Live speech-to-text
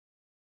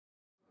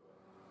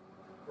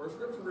For our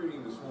scripture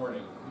reading this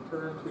morning, we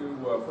turn to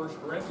 1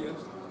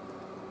 Corinthians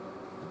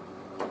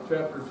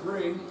chapter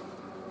 3, and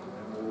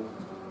we'll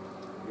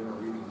begin our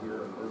reading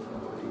here at verse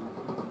number 18.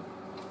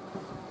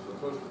 So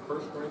 1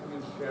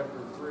 Corinthians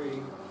chapter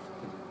 3,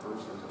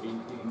 verses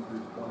 18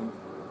 through 23.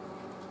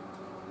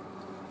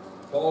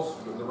 Paul's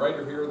the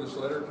writer here of this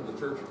letter to the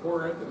church of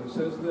Corinth, and he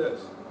says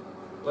this: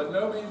 "Let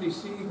no man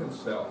deceive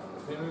himself.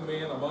 If any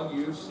man among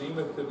you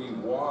seemeth to be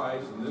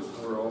wise in this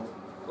world,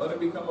 let him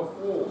become a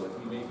fool, that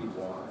he may be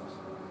wise.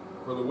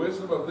 For the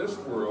wisdom of this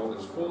world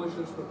is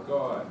foolishness with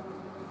God.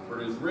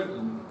 For it is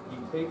written, He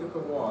taketh the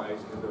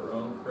wise in their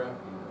own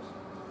craftiness.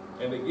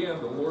 And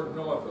again, the Lord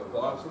knoweth the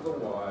thoughts of the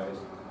wise,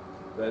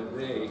 that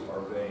they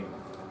are vain.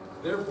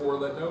 Therefore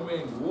let no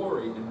man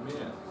glory in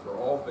men, for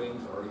all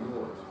things are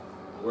yours.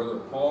 Whether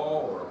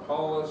Paul, or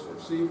Apollos, or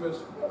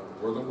Cephas,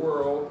 or the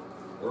world,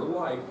 or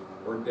life,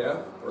 or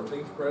death, or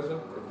things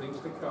present, or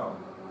things to come,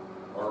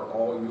 are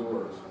all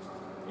yours.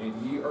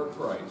 And ye are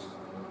Christ,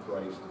 and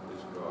Christ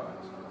is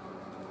God's."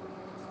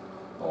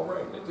 All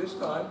right, at this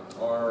time,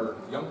 our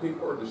young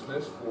people are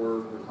dismissed for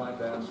their time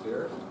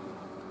downstairs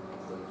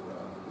with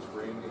Miss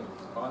Randy and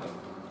Connie.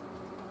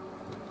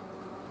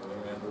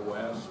 And we'll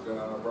ask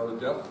Brother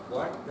Jeff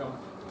Black to come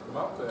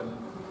up and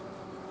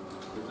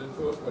present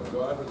to us what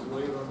God has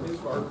laid on his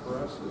heart for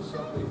us this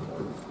Sunday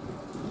morning.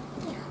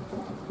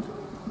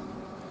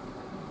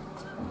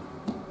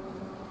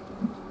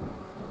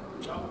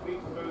 Young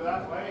people go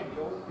that way, and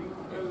the old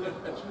people go this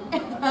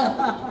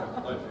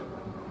way.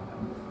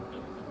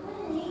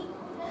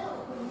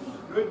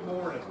 Good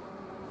morning.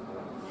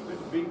 Good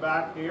to be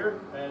back here,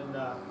 and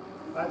I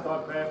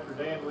thought Pastor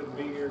Dan wouldn't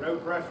be here. No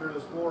pressure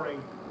this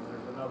morning.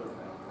 There's another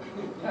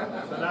thing.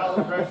 So now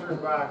the pressure's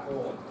back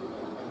on.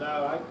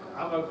 No,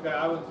 I'm okay.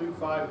 I went through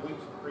 5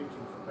 weeks of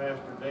preaching for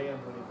Pastor Dan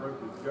when he broke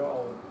his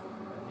jaw,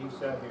 and he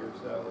sat here,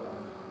 so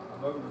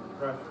I'm over the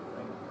pressure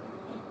thing.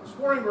 This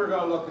morning we're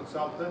going to look at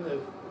something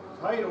that's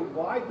titled,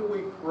 "Why Do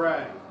We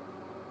Pray?"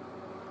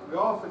 We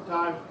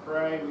oftentimes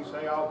pray, we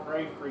say, "I'll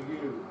pray for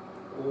you,"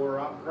 or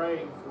 "I'm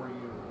praying for you,"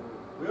 or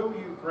 "Will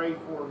you pray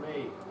for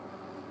me?"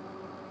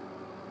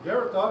 You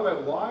ever thought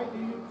about why do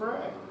you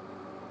pray?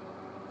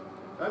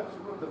 That's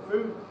what the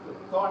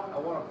thought I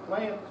want to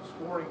plant this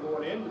morning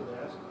going into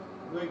this.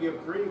 I'm going to give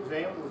 3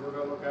 examples we're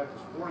going to look at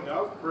this morning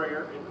of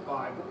prayer in the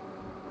Bible.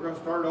 We're going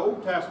to start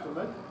Old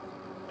Testament,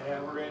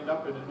 and we're going to end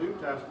up in the New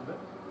Testament.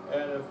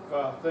 And if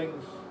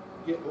things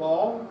get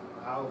long,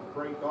 I'll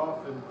break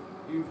off and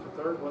use the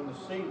third one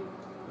this evening.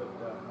 But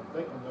I'm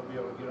thinking we'll be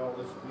able to get all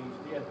this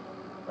squeezed in.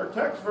 Our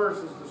text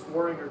verses this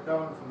morning are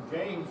coming from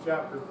James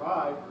chapter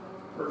 5,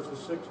 verses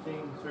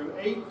 16 through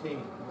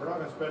 18. We're not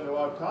going to spend a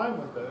lot of time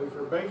with those.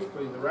 They're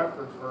basically the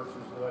reference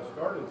verses that I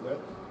started with,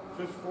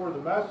 just for the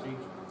message.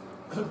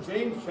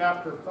 James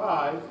chapter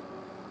 5,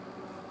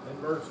 and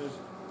verses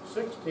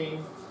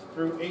 16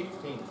 through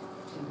 18. It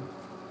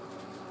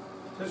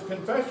says,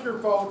 "Confess your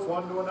faults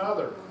one to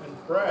another, and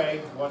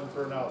pray one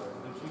for another,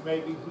 that ye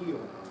may be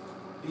healed.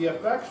 The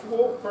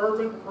effectual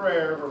fervent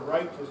prayer of a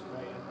righteous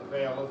man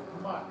availeth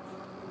much.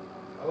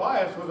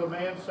 Elias was a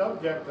man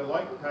subject to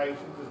like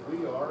passions as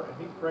we are, and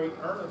he prayed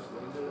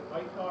earnestly that it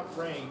might not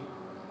rain.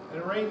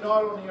 And it rained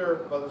not on the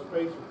earth by the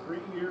space of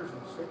 3 years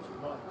and 6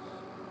 months.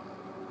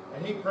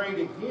 And he prayed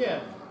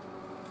again,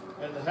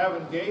 and the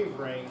heaven gave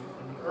rain,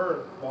 and the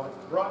earth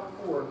brought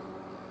forth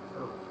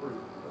her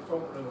fruit." Let's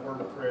open in the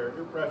word of prayer.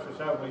 Dear precious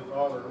Heavenly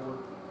Father, Lord,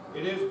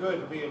 it is good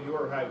to be in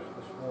your house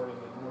this morning,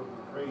 and Lord, we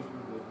praise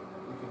you that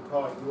we can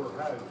call it your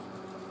house.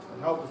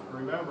 And help us to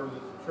remember that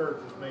the church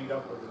is made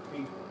up of the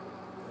people.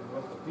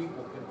 What the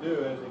people can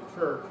do as a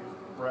church is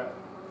pray.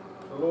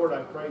 So Lord,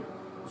 I pray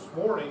this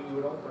morning you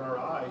would open our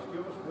eyes,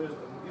 give us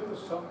wisdom, give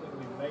us something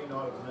we may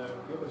not have known,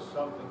 give us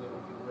something that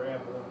we can grab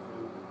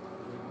onto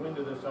as we go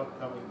into this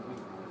upcoming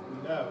week.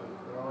 We know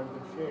it's already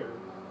been shared.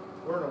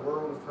 We're in a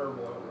world of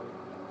turmoil right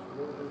now.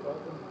 So Lord, just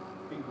open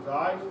people's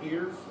eyes,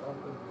 ears,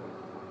 open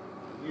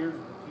the ears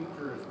of the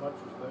teacher as much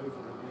as those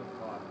that are being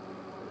taught.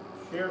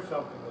 Share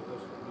something with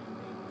us that we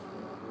need this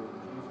morning, Lord.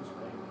 In Jesus'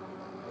 name,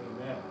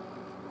 amen.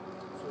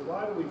 So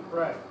why do we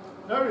pray?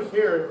 Notice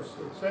here it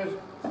says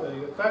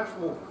the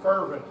effectual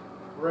fervent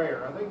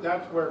prayer. I think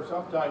that's where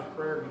sometimes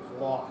prayer gets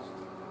lost,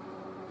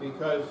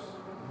 because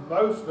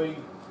mostly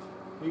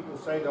people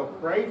say they'll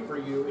pray for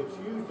you. It's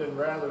used in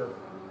rather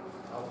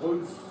a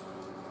loose,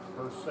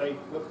 per se,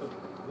 flippant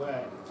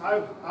way.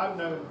 I've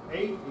known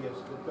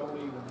atheists that don't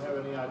even have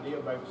any idea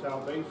about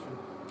salvation,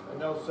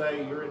 and they'll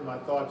say, "You're in my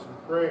thoughts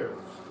and prayers."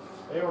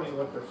 They don't even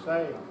know what they're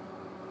saying.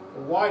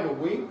 Well, why do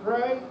we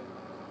pray?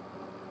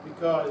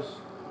 Because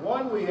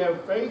one, we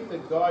have faith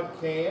that God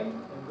can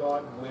and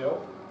God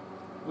will.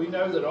 We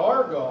know that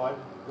our God,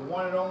 the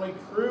one and only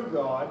true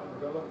God, we're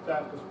going to look at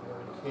that this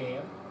morning,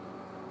 can.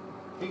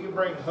 He can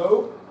bring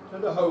hope to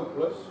the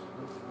hopeless,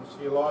 which we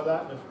see a lot of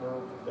that in this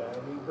world today.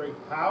 He can bring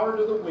power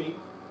to the weak,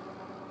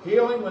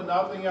 healing when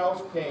nothing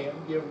else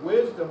can, give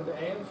wisdom to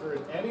answer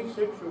in any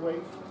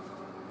situation.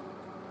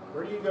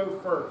 Where do you go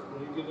first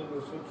when you get into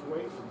a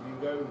situation? Do you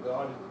go to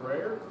God in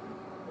prayer,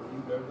 or do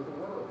you go to the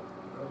world?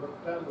 We're going to look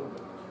at that a little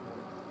bit this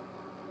morning.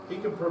 He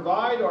can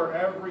provide our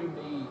every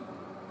need.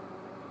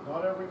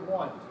 Not every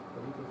want,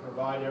 but He can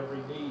provide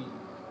every need.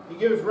 He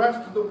gives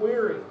rest to the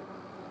weary.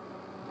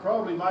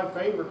 Probably my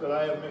favorite that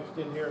I have mixed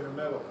in here in the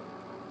middle.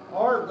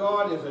 Our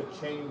God is a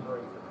chain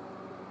breaker.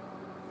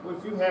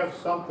 If you have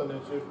something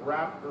that's just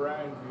wrapped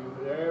around you,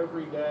 but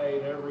every day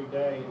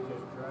it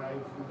just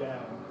drags you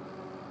down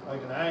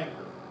like an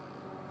anchor,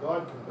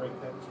 God can break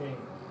that chain.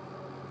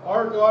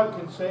 Our God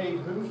can save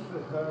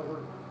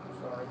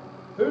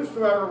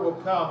whosoever will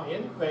come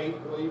in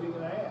faith, believing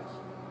and ask.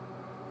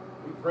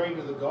 We pray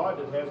to the God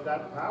that has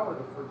that power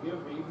to forgive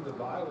even the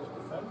vilest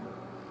offender.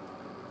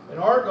 And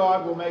our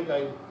God will make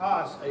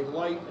us a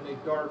light in a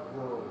dark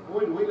world.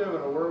 Boy, do we live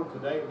in a world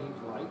today that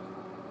needs light.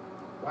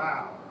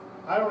 Wow.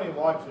 I don't even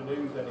watch the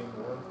news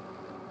anymore.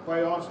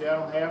 Quite honestly, I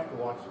don't have to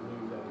watch the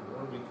news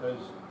anymore because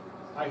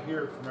I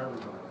hear it from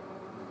everybody.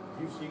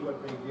 You see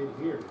what they did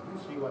here. You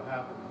see what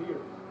happened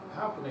here.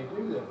 How can they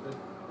do that?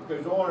 It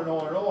goes on and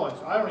on and on.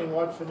 So I don't even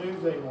watch the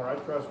news anymore. I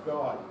trust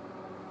God.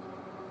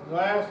 And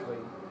lastly,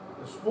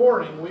 this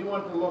morning we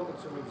want to look at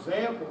some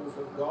examples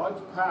of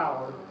God's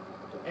power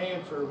to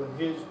answer when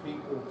His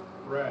people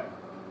pray.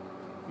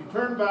 If you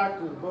turn back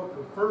to the book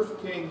of 1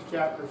 Kings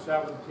chapter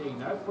 17,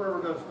 that's where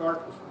we're going to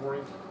start this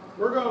morning.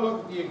 We're going to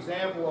look at the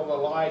example of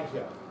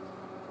Elijah.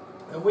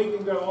 And we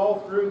can go all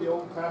through the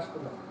Old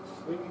Testament.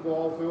 We can go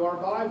all through our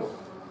Bible.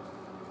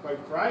 Quite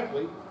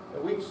frankly,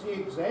 that we see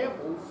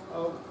examples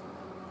of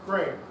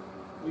prayer.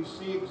 We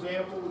see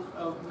examples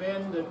of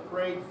men that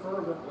prayed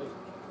fervently.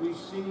 We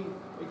see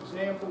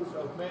examples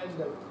of men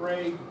that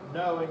prayed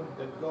knowing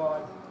that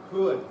God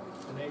could.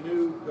 And they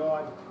knew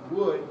God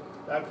would.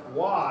 That's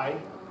why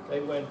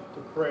they went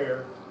to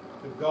prayer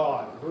to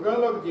God. We're going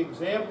to look at the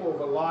example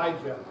of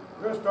Elijah.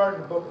 We're going to start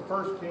in the book of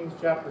 1 Kings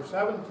chapter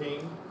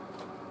 17,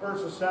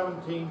 verses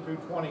 17 through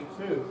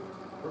 22.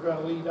 We're going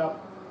to lead up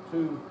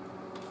to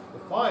the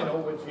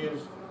final, which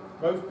is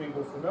most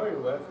people familiar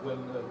with, when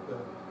the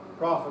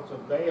prophets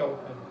of Baal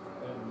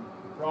and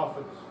the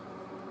prophets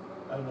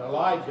and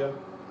Elijah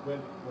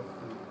went with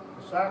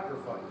the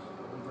sacrifice.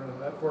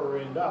 That's where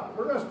we end up.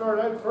 We're going to start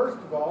out, first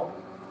of all,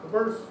 the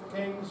 1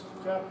 Kings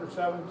chapter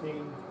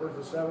 17,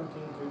 verses 17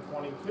 through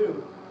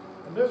 22.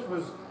 And this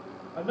was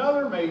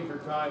another major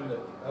time that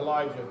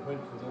Elijah went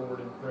to the Lord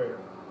in prayer.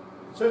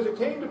 It says, "It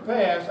came to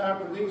pass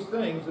after these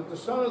things that the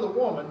son of the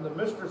woman, the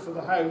mistress of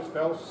the house,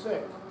 fell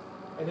sick.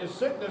 And his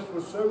sickness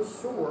was so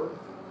sore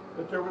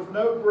that there was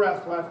no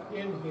breath left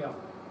in him."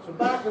 So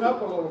backing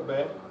up a little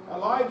bit,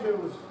 Elijah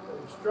was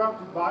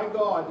instructed by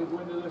God to go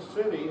into this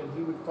city, and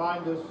he would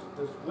find this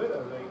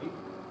widow lady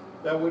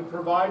that would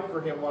provide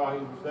for him while he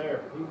was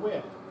there. He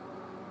went,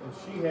 and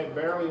she had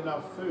barely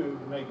enough food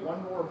to make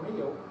one more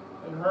meal,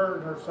 and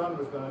her son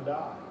was going to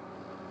die.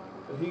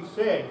 But he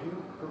said, "You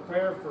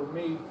prepare for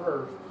me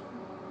first,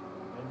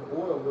 and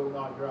the oil will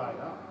not dry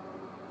up.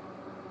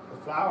 The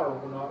flour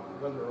will not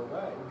wither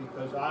away,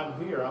 because I'm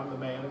here, I'm the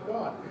man of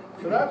God."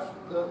 So that's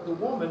the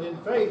woman in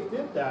faith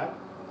did that.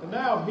 And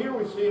now here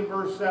we see in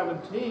verse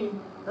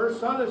 17, her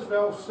son has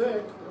fell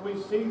sick, and we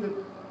see that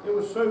it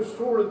was so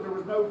sore that there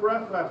was no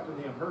breath left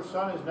in him. Her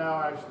son has now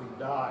actually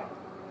died.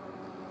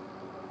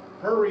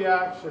 Her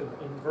reaction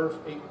in verse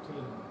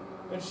 18,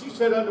 "And she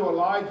said unto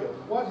Elijah,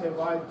 What have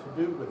I to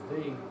do with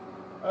thee?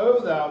 O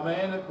thou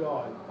man of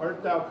God,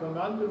 art thou come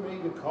unto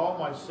me to call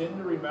my sin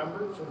to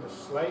remembrance and to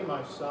slay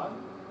my son?"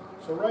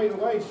 So right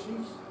away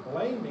she's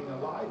blaming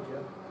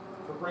Elijah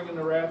for bringing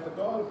the wrath of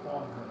God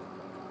upon her.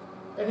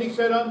 "And he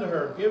said unto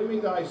her, Give me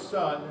thy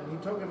son. And he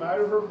took him out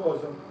of her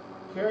bosom,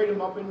 carried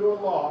him up into a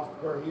loft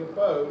where he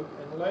abode,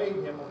 and laid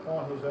him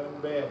upon his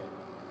own bed.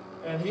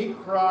 And he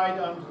cried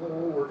unto the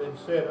Lord, and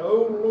said,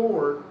 O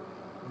Lord,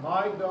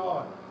 my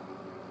God,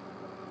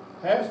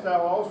 hast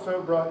thou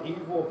also brought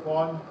evil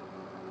upon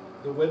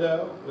the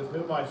widow with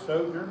whom I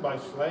sojourned by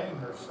slaying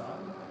her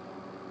son?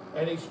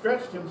 And he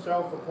stretched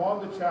himself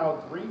upon the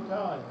child 3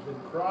 times,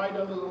 and cried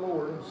unto the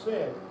Lord, and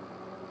said,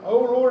 O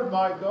Lord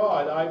my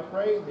God, I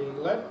pray thee,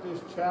 let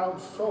this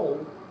child's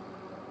soul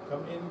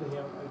come into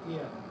him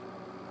again.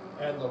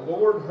 And the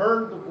Lord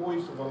heard the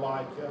voice of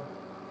Elijah,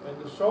 and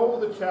the soul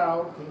of the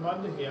child came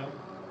unto him,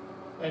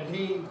 and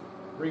he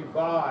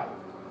revived."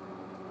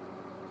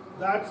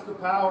 That's the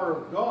power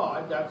of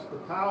God. That's the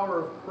power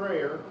of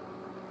prayer.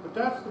 But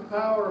that's the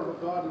power of a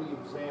godly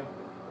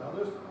example.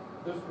 Now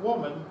this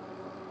woman,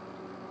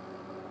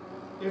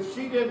 if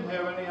she didn't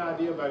have any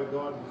idea about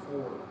God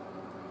before,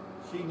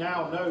 she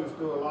now knows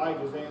through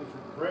Elijah's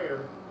answered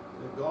prayer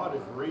that God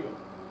is real.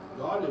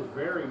 God is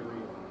very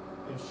real.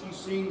 And she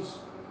sees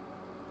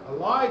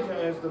Elijah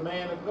as the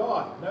man of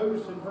God.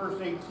 Notice in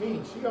verse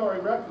 18, she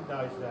already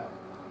recognized that.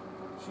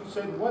 She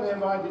said, "What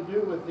have I to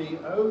do with thee,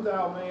 O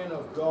thou man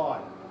of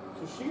God?"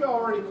 So she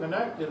already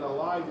connected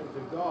Elijah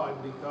to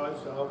God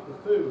because of the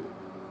food,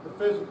 the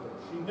physical.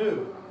 She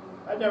knew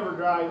that never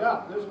dried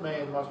up. This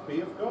man must be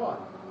of God.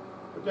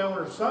 But then when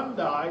her son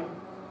died,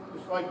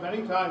 just like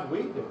many times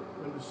we do,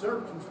 when the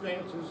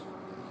circumstances,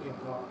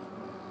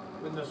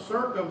 when the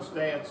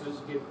circumstances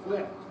get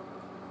flipped,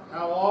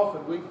 how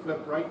often we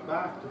flip right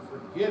back to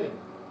forgetting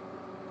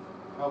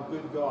how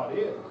good God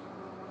is.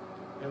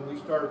 and we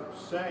start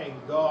saying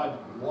God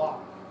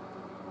blocked.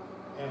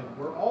 And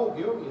we're all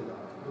guilty of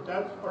that. But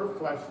that's our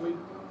fleshly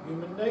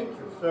human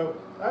nature. So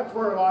that's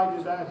where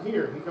Elijah's at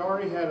here. He's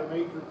already had a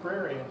major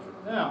prayer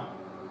answered. Now,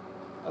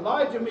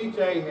 Elijah meets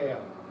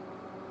Ahab.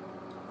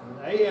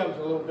 And Ahab's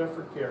a little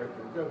different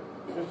character. Go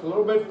just a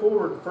little bit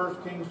forward to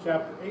 1 Kings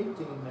chapter 18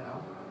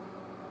 now.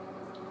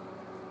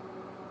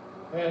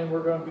 And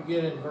we're going to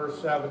begin in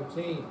verse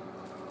 17.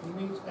 He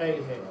meets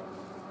Ahab.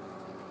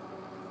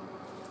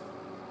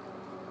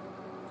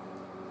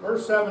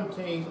 Verse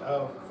 17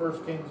 of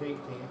 1 Kings 18.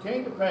 It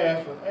came to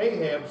pass when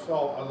Ahab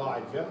saw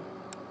Elijah,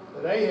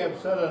 that Ahab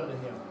said unto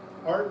him,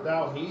 Art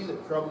thou he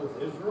that troubleth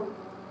Israel?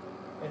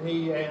 And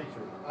he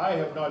answered, I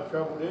have not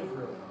troubled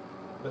Israel,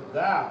 but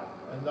thou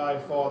and thy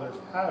father's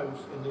house,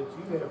 in that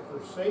you have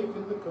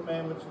forsaken the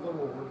commandments of the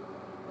Lord,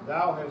 and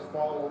thou hast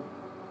followed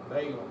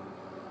Balaam.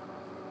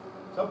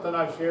 Something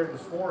I shared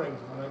this morning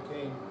when I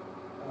came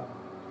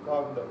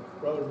talking to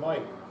Brother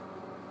Mike.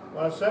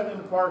 When I was sitting in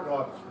the parking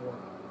lot this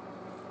morning,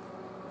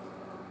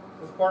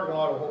 this parking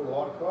lot will hold a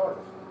lot of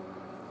cars.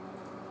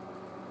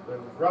 There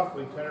was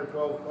roughly 10 or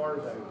 12 cars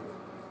out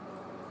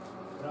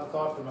here. And I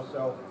thought to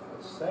myself,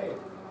 let's say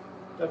it.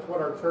 That's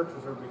what our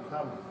churches are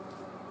becoming.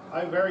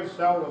 I very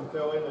seldom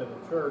fill in at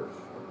a church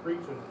or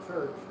preach at a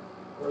church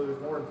where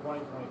there's more than 20,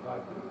 25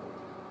 people.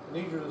 And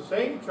these are the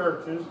same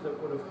churches that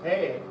would have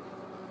had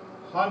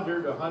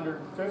 100,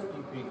 150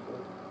 people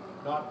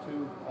not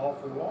too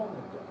awful long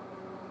ago.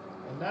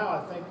 And now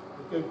I think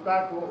it goes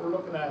back to what we're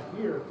looking at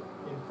here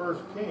in 1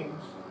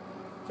 Kings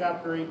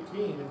chapter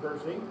 18 and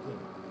verse 18.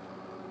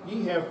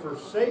 Ye have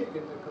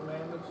forsaken the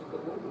commandments of the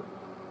Lord.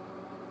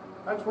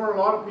 That's where a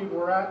lot of people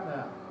are at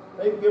now.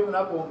 They've given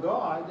up on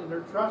God and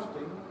they're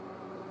trusting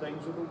the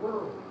things of the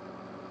world.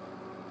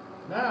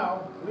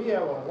 Now, we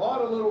have a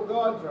lot of little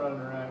gods running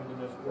around in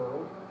this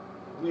world.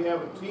 We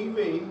have a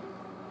TV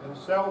and a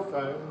cell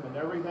phone and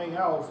everything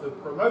else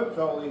that promotes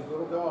all these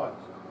little gods.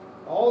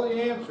 All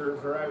the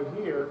answers are out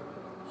here,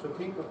 so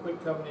people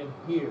quit coming in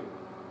here.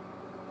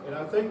 And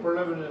I think we're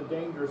living in a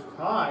dangerous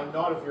time,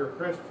 not if you're a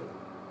Christian.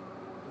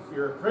 If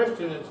you're a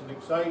Christian, it's an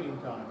exciting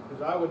time,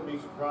 because I wouldn't be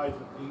surprised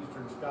if the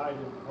eastern sky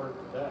didn't part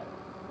today.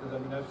 Because, I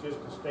mean, that's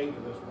just the state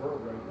of this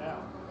world right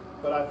now.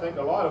 But I think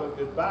a lot of it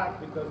goes back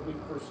because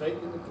we've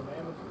forsaken the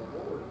commandments of the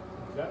Lord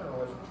in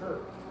general as a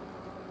church.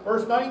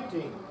 Verse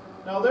 19.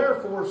 Now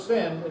therefore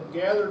send and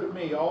gather to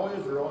me all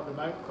Israel unto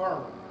Mount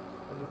Carmel,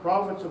 and the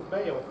prophets of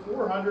Baal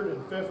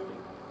 450,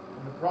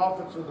 and the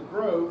prophets of the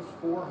groves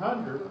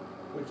 400,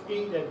 which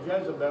eat at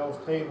Jezebel's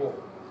table.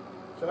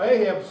 So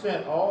Ahab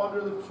sent all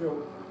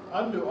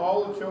unto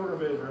all the children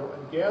of Israel,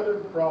 and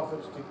gathered the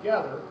prophets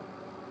together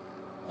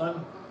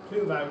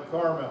unto Mount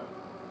Carmel.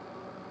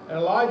 And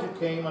Elijah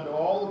came unto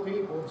all the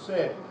people and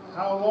said,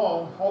 How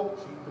long halt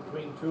ye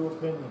between two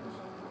opinions?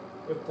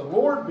 If the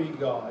Lord be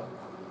God,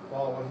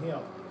 follow him.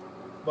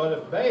 But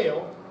if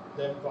Baal,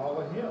 then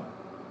follow him.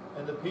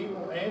 And the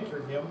people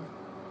answered him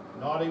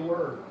not a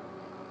word.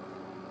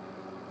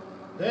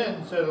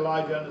 Then said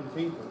Elijah unto the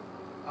people,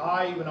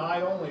 I, even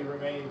I only,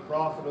 remain a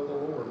prophet of the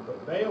Lord,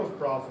 but Baal's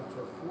prophets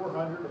are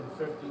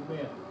 450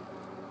 men.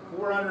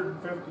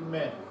 450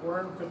 men,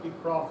 450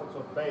 prophets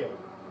of Baal.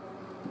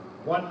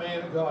 One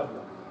man of God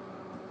left.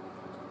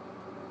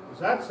 Does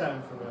that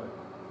sound familiar?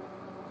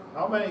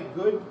 How many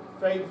good,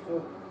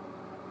 faithful,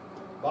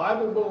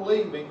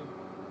 Bible-believing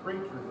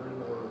preachers are in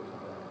the world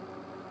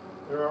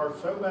today? There are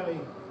so many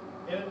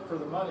in it for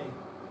the money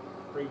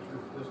preachers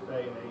this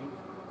day and age,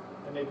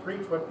 and they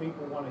preach what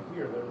people want to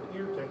hear. They're the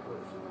ear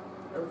ticklers.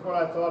 That's what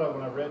I thought of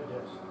when I read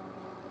this.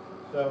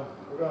 So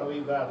we're going to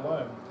leave that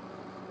alone.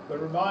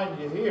 But remind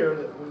you here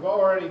that we've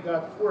already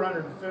got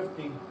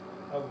 450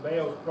 of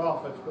Baal's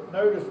prophets, but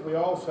notice we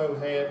also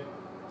had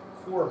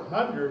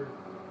 400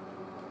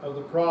 of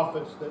the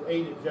prophets that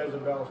ate at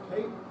Jezebel's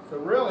table. So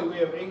really we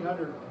have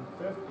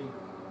 850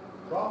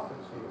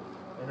 prophets here,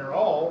 and they're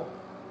all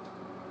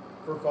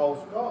for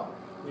false gods.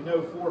 We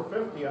know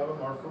 450 of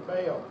them are for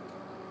Baal.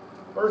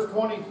 Verse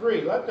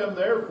 23, Let them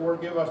therefore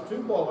give us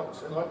 2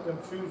 bullocks, and let them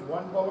choose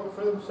 1 bullock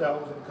for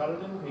themselves, and cut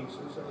it in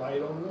pieces, and lay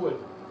it on wood.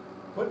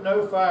 Put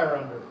no fire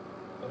under it.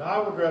 And I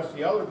will dress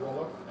the other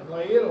bullock, and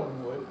lay it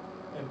on wood,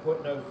 and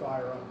put no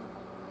fire under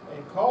it.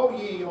 And call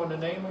ye on the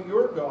name of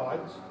your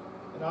gods,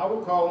 and I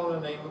will call on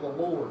the name of the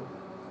Lord.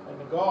 And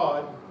the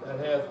God that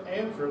hath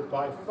answered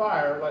by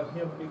fire, let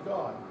him be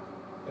God.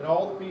 And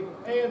all the people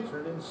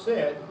answered and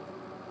said,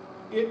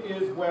 It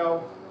is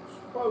well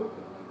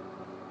spoken.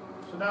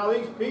 So now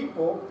these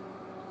people,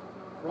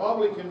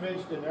 probably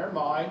convinced in their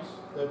minds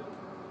that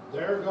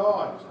they're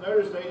gods.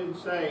 Notice they didn't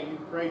say, you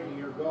pray to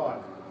your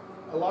God.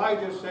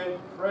 Elijah said,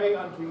 pray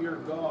unto your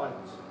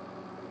gods.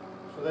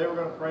 So they were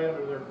going to pray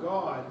unto their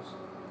gods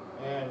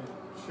and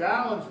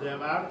challenge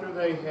them after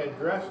they had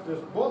dressed this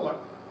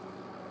bullock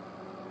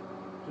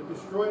to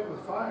destroy it with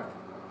fire.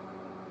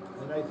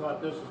 And they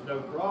thought this is no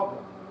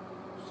problem.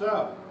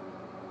 So,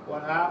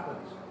 what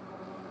happens?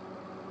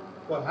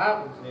 What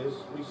happens is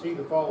we see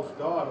the false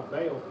god of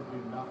Baal to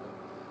do nothing.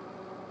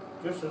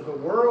 Just as the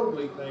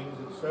worldly things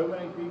that so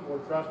many people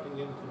are trusting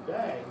in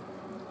today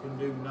can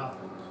do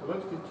nothing. So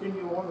let's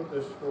continue on with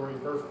this story,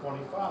 verse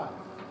 25.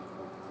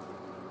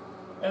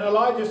 And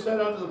Elijah said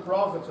unto the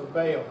prophets of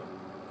Baal,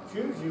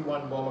 choose you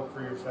one bullock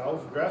for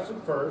yourselves, dress it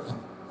first,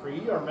 for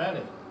ye are many,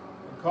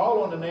 and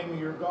call on the name of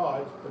your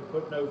gods, but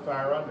put no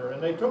fire under.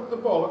 And they took the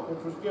bullock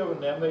which was given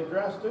them, they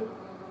dressed it,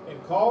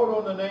 and called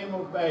on the name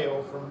of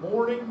Baal from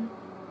morning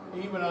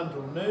even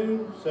until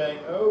noon, saying,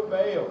 O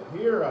Baal,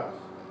 hear us.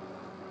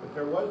 But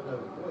there was no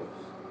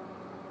voice,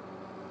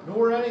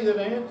 nor any that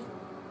answered.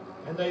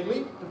 And they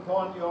leaped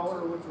upon the altar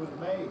which was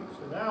made.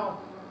 So now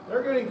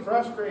they're getting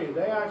frustrated.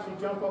 They actually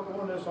jump up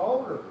on this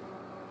altar.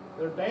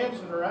 They're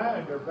dancing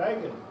around. They're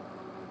begging,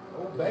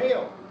 "Oh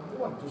Baal,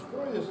 come on,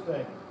 destroy this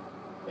thing."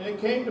 And it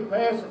came to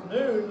pass at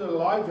noon that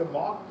Elijah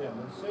mocked them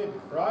and said,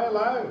 "Cry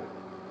aloud,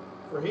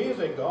 for he is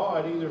a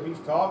god. Either he's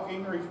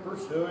talking, or he's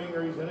pursuing,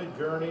 or he's in a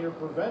journey, or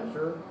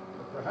peradventure,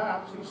 or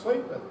perhaps he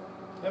sleepeth.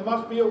 It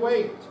must be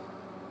awaked."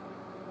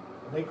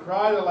 And they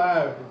cried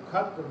aloud and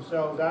cut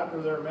themselves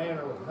after their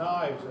manner with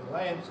knives and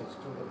lances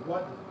till the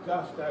blood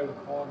gushed out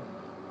upon them.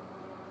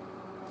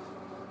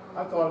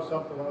 I thought of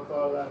something when I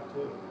thought of that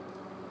too.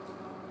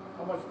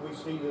 How much we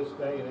see this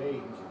day and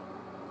age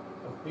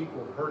of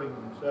people hurting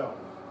themselves.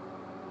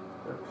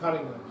 They're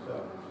cutting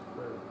themselves.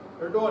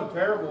 They're doing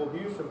terrible,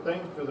 abusive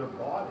things to their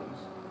bodies,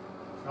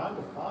 trying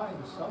to find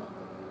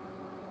something.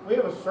 We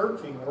have a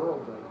searching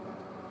world right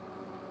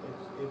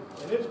now.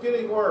 And it's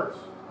getting worse.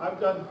 I've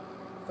done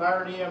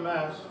fire and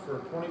EMS for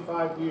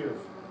 25 years.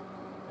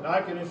 And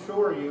I can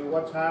assure you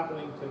what's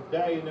happening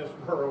today in this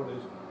world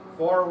is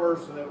far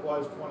worse than it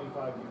was 25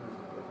 years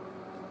ago.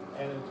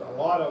 And it's a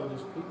lot of it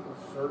is people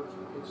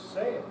searching. It's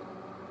sad.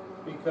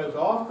 Because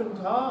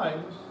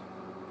oftentimes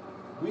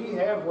we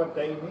have what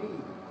they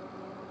need.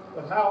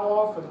 But how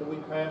often do we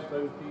pass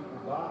those people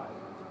by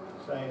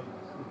saying,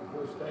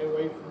 "Boy, stay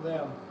away from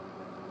them.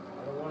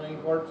 I don't want any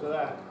parts of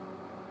that."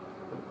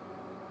 But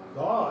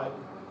God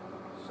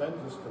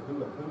sends us to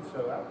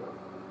whosoever.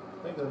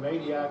 Think of the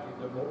maniac at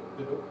the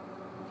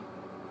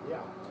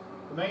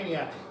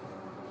maniac.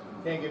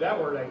 Can't get that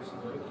word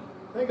actually.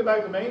 Think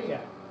about the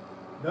maniac.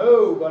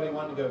 Nobody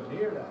wanted to go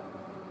near that.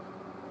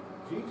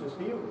 Jesus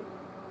healed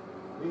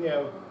it. We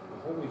have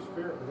the Holy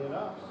Spirit within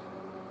us.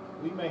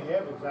 We may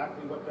have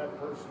exactly what that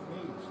person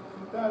needs.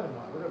 Keep that in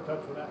mind. We're going to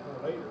touch on that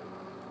more later.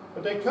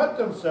 But they cut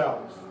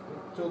themselves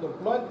till the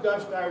blood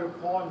gushed out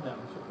upon them.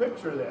 So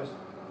picture this.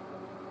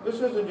 This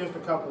isn't just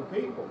a couple of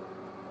people.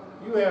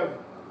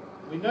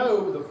 We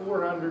know the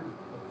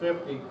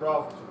 450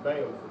 prophets of Baal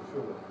for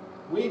sure.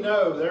 We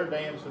know they're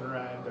dancing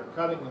around, they're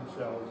cutting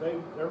themselves,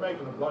 they're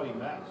making a bloody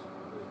mess,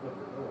 is what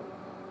they're doing.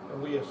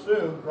 And we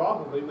assume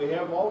probably we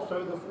have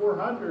also the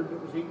 400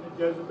 that was eating at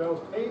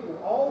Jezebel's table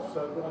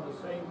also doing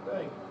the same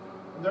thing.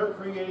 And they're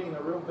creating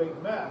a real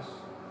big mess,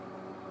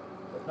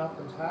 but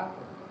nothing's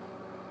happening.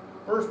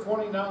 Verse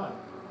 29.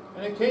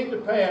 And it came to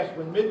pass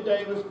when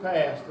midday was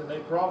past, and they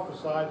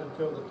prophesied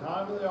until the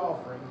time of the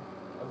offering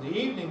of the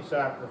evening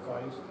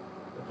sacrifice,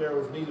 that there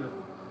was neither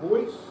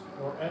voice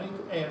nor any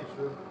to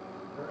answer,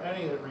 nor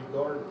any that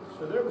regarded.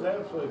 So there was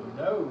absolutely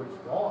no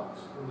response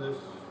from this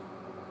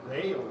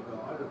Baal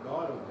god, or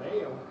god of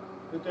Baal,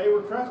 that they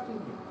were trusting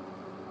him.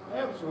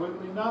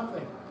 Absolutely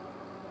nothing.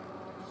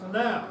 So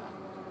now,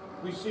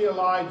 we see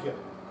Elijah.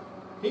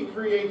 He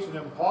creates an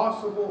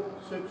impossible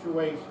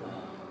situation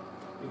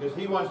because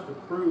he wants to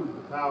prove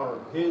the power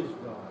of his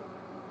God.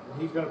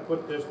 And he's going to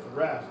put this to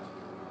rest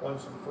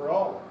once and for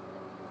all.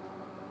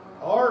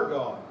 Our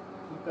God,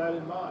 keep that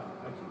in mind.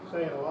 I keep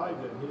saying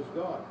Elijah and his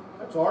God.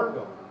 That's our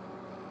God.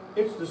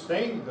 It's the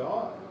same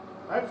God.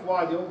 That's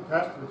why the Old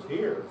Testament's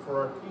here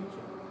for our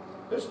teaching.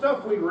 This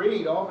stuff we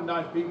read,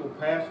 oftentimes people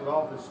pass it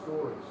off as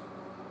stories.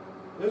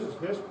 This is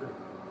history.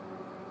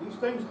 These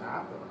things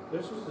happen.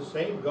 This is the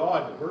same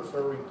God that we're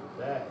serving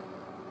today.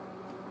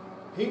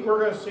 We're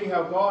going to see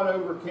how God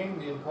overcame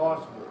the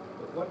impossible.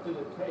 But what did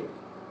it take?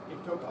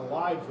 It took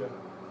Elijah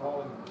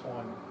calling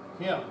upon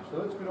him. So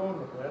let's get on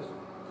with this.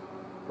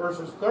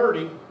 Verses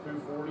 30 through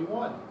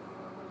 41.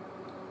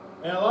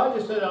 And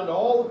Elijah said unto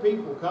all the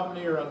people, Come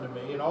near unto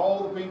me. And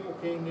all the people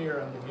came near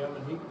unto him.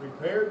 And he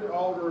repaired the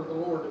altar of the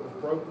Lord that was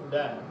broken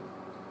down.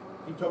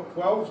 He took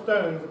 12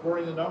 stones,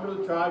 according to the number of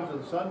the tribes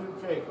of the sons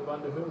of Jacob,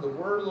 unto whom the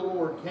word of the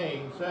Lord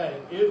came,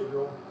 saying,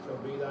 Israel shall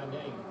be thy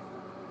name.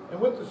 And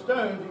with the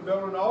stones he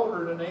built an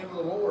altar in the name of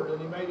the Lord, and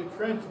he made a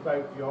trench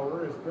about the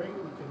altar, as great as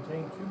it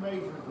contained 2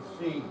 measures of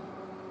seed.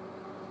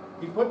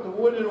 He put the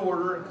wood in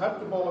order, and cut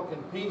the bullock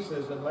in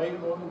pieces, and laid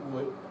him on the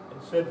wood,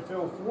 and said,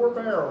 Fill 4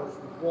 barrels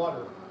with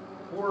water,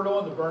 pour it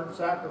on the burnt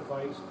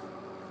sacrifice,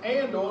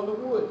 and on the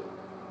wood.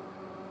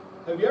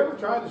 Have you ever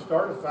tried to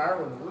start a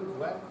fire when the wood's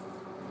wet?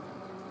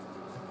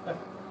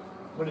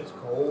 When it's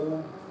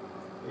cold?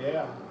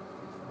 Yeah.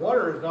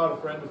 Water is not a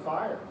friend of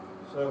fire.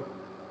 So,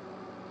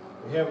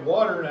 we have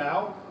water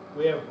now,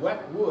 we have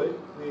wet wood,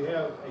 we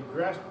have a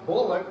dressed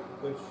bullock,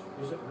 which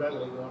isn't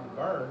readily going to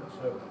burn,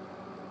 so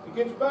it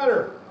gets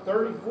better.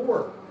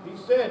 34. He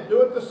said,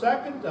 do it the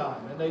second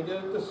time, and they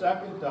did it the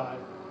second time.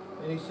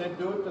 And he said,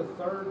 do it the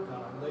third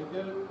time. They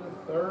did it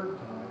the third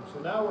time. So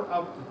now we're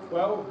up to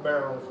 12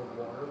 barrels of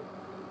water,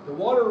 The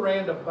water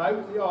ran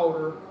about the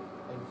altar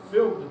and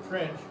filled the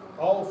trench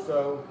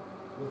also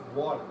with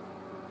water.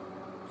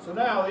 So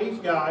now these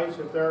guys,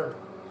 if they're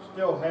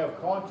still have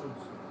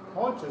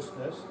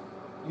consciousness,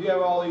 you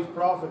have all these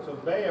prophets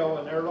of Baal,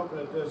 and they're looking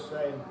at this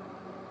saying,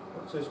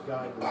 what's this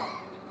guy doing?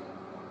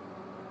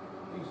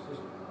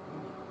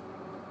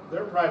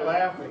 They're probably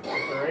laughing if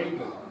they're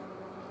able.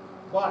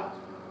 But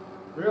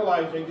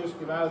realize they just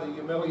came out of the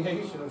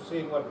humiliation of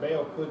seeing what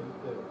Baal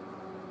couldn't do.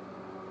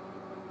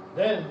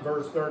 Then,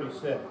 verse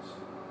 36.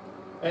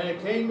 And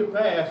it came to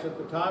pass at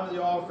the time of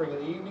the offering of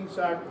the evening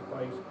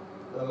sacrifice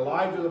that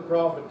Elijah the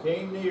prophet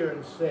came near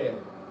and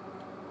said,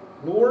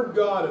 Lord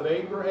God of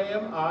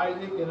Abraham,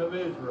 Isaac, and of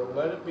Israel,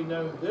 let it be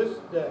known this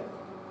day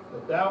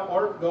that thou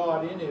art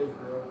God in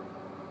Israel,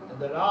 and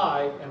that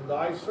I am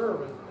thy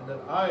servant, and that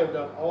I have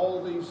done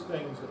all these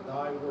things at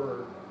thy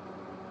word.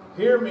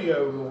 Hear me,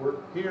 O Lord,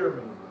 hear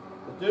me,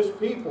 that this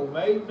people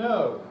may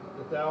know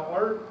that thou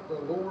art the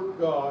Lord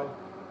God,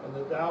 and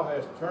that thou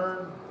hast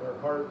turned their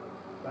heart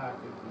back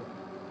again.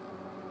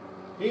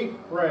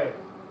 Keep praying.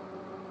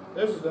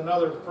 This is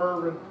another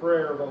fervent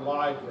prayer of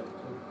Elijah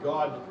to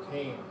God that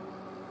came.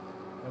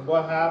 And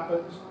what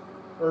happens?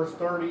 Verse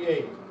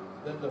 38.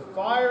 Then the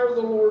fire of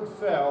the Lord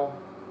fell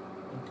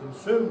and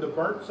consumed the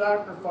burnt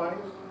sacrifice,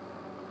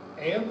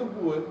 and the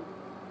wood,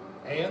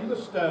 and the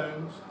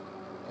stones,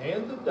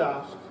 and the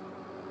dust,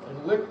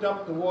 and licked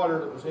up the water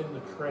that was in the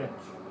trench.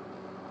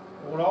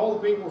 And when all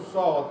the people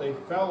saw it, they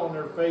fell on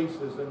their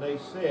faces, and they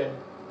said,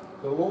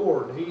 The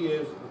Lord, He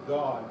is the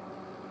God.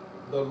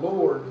 The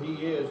Lord,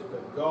 He is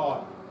the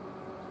God.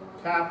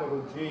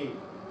 Capital G,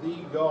 the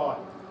God.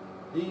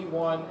 The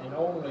one and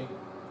only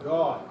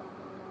God.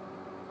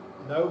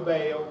 No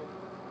Baal.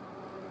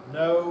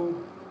 No,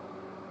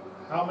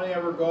 how many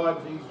ever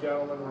gods these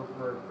gentlemen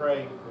were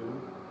praying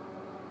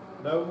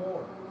to? No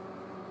more.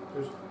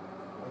 Just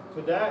like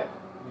today,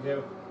 you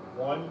have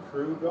one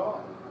true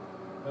God.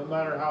 No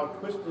matter how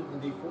twisted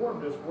and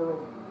deformed this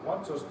world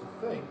wants us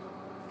to think,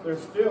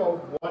 there's still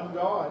one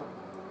God.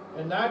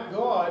 And that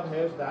God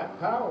has that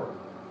power.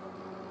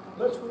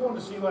 Let's go on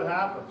to see what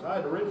happens. I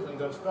had originally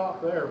going to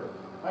stop there,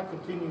 but I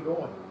continued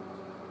on.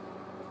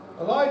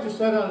 Elijah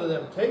said unto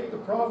them, Take the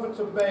prophets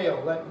of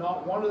Baal, let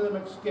not one of them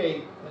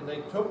escape. And they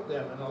took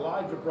them, and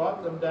Elijah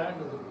brought them down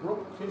to the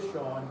brook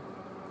Kishon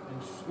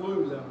and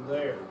slew them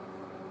there.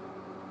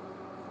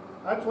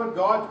 That's what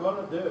God's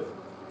going to do.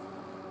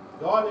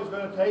 God is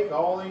going to take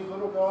all these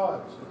little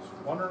gods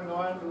that's wandering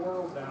around the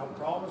world now,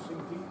 promising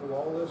people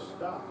all this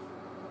stuff.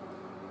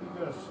 He's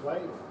going to slay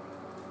them.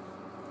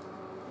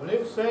 When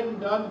it's said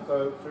and done,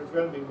 folks, there's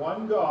going to be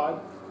one God,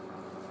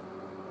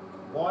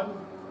 one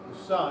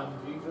the Son,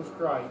 Jesus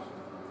Christ,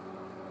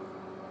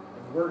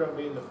 and we're going to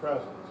be in the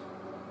presence.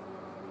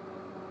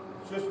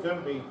 It's just going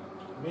to be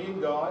me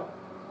and God,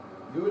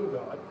 you and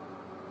God,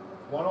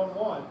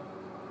 one-on-one.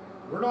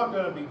 We're not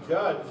going to be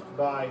judged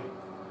by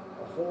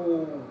a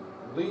whole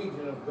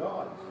legion of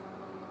gods.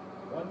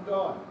 One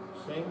God,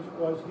 same as it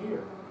was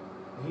here.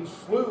 And He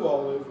slew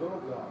all those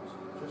little gods,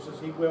 just as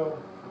He will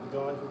the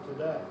gods of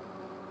today.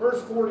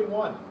 Verse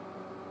 41.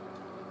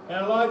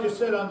 And Elijah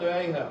said unto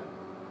Ahab,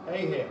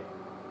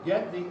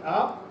 Get thee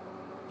up,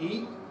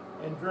 eat,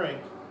 and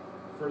drink,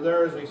 for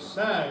there is a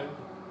sound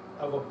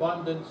of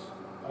abundance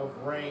of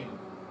rain.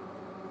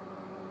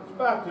 Let's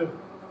back to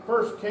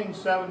 1 Kings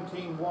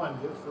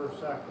 17:1 just for a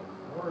second.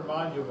 I want to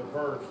remind you of a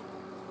verse.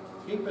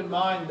 Keep in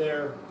mind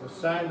there the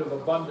sound of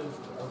abundance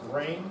of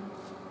rain.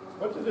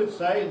 What does it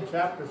say in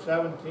chapter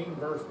 17,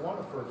 verse 1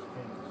 of 1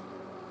 Kings?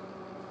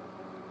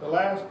 The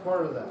last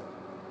part of that.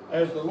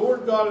 As the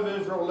Lord God of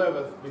Israel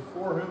liveth,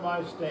 before whom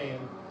I stand,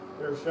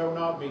 there shall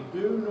not be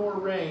dew nor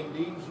rain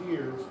these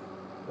years,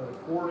 but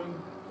according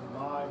to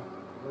my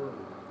word.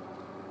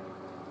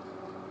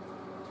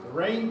 The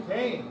rain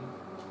came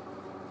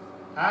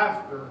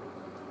after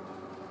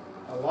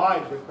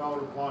Elijah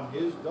called upon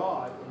his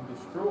God and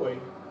destroyed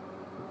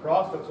the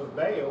prophets of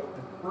Baal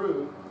and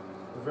proved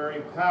the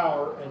very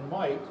power and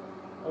might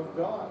of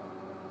God.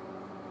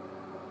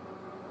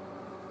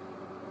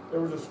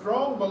 There was a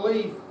strong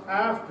belief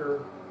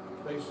after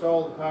they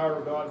saw the power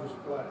of God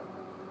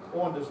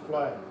on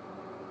display.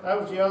 That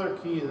was the other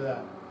key to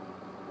that.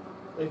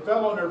 They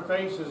fell on their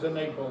faces and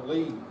they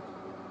believed.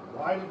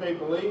 Why did they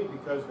believe?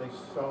 Because they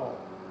saw.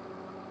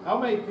 How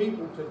many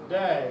people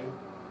today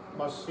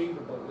must see to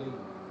believe?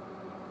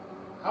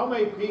 How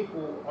many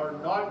people are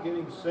not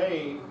getting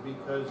saved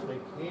because they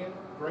can't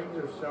bring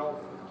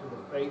themselves to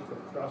the faith of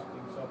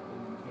trusting something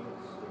you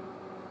can't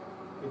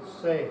see?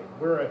 It's saying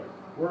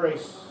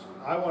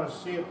I want to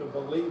see it to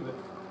believe it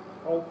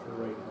culture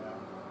right now,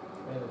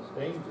 and it's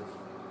dangerous.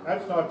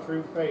 That's not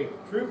true faith.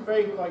 True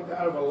faith like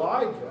that of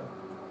Elijah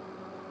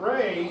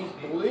prays,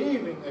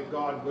 believing that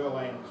God will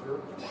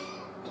answer,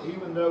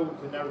 even though we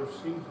can never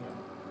see Him.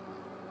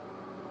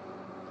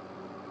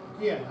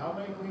 Again, how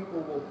many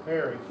people will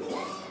perish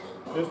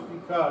just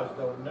because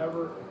they'll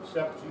never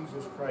accept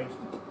Jesus Christ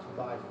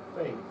by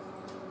faith?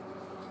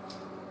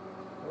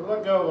 We'll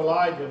let go of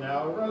Elijah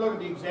now. We're going to look at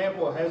the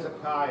example of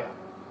Hezekiah.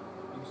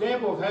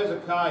 Example of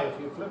Hezekiah, if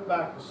you flip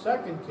back to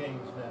 2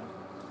 Kings now.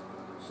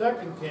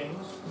 2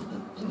 Kings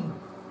in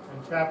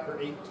chapter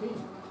 18.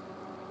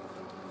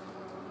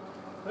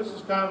 This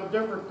is kind of a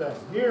different thing.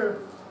 Here,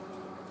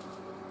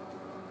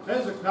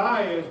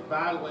 Hezekiah is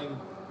battling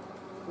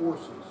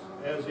forces,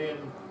 as in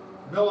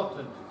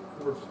militant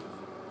forces,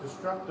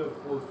 destructive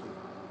forces.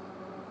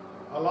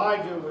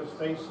 Elijah was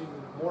facing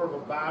more of a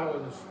battle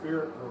in the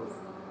spirit world.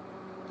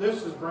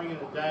 This is bringing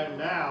it down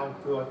now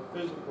to a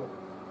physical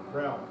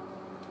realm.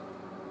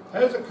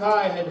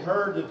 Hezekiah had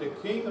heard that the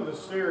king of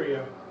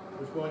Assyria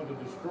was going to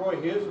destroy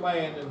his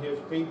land and his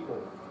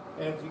people.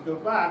 And if you go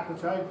back,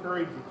 which I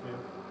encourage you to,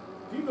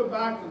 if you go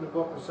back to the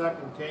book of 2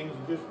 Kings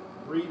and just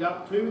read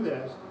up to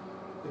this,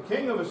 the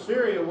king of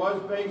Assyria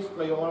was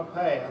basically on a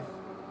path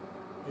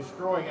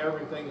destroying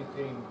everything that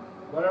came.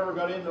 Whatever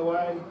got in the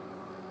way,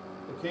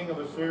 the king of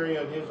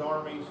Assyria and his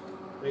armies,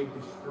 they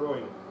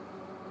destroyed it.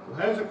 Well,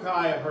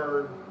 Hezekiah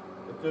heard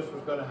that this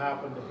was going to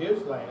happen to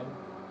his land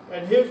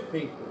and his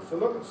people. So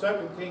look at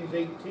 2 Kings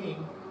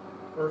 18,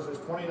 verses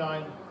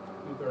 29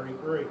 through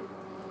 33.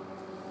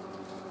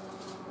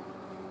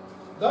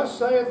 Thus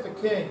saith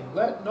the king,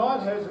 let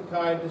not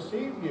Hezekiah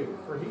deceive you,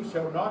 for he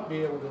shall not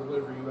be able to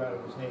deliver you out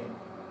of his hand.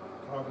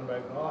 Talking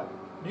about God.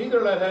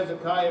 Neither let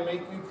Hezekiah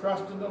make you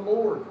trust in the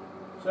Lord,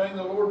 saying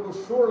the Lord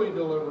will surely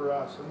deliver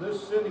us, and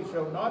this city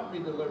shall not be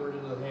delivered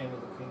into the hand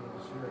of the king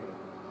of Assyria.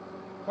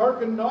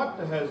 Hearken not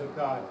to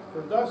Hezekiah,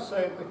 for thus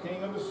saith the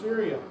king of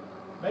Assyria,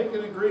 make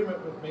an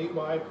agreement with me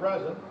by a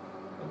present,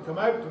 and come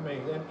out to me.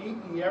 Then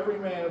eat ye every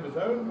man of his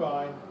own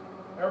vine,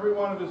 every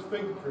one of his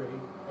fig tree,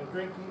 and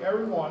drink ye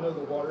every one of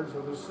the waters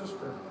of his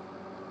cistern,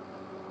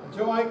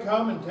 until I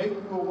come and take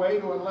you away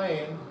to a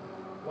land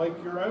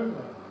like your own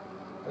land,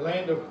 a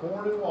land of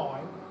corn and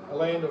wine, a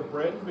land of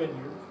bread and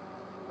vineyards,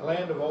 a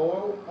land of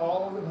oil,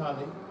 olive, and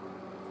honey,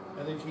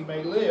 and that ye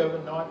may live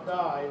and not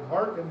die, and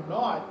hearken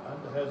not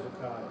unto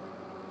Hezekiah.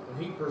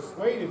 And he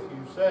persuadeth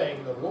you,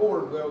 saying, the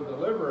Lord will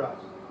deliver us.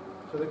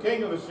 So the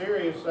king of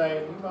Assyria is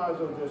saying, you might as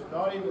well just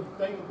not even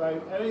think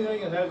about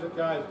anything that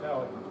Hezekiah is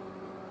telling you.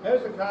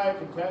 Hezekiah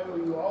can tell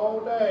you all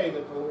day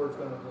that the Lord's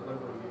going to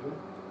deliver you,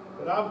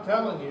 but I'm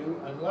telling you,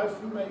 unless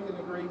you make an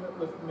agreement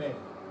with me,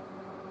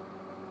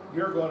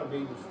 you're going to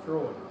be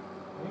destroyed.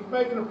 And he's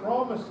making a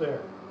promise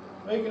there.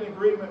 Make an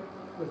agreement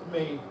with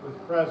me,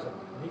 with present.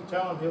 And he's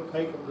telling him he'll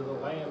take them to the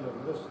land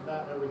of this and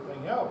that and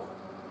everything else.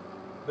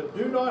 But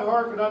do not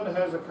hearken unto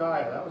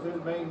Hezekiah. That was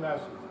his main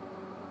message.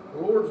 The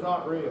Lord's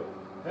not real.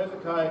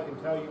 Hezekiah can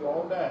tell you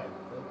all day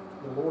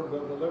that the Lord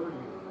will deliver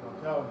you.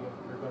 I'm telling you,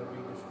 you're going to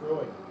be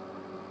destroyed.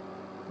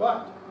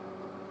 But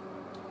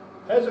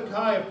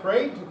Hezekiah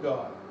prayed to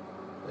God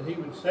that he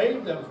would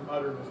save them from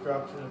utter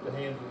destruction at the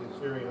hands of the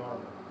Assyrian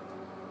army.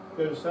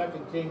 Go to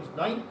 2 Kings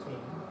 19,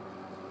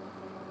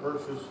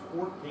 verses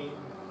 14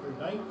 through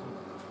 19.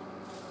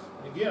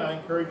 And again, I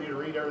encourage you to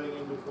read everything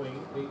in between.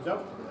 It leads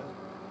up to this.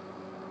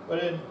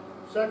 But in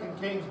 2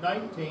 Kings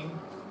 19,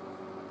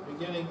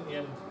 beginning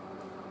in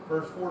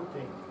verse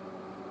 14.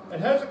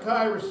 And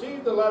Hezekiah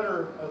received the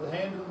letter of the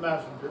hand of the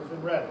messengers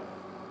and read it.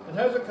 And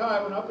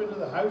Hezekiah went up into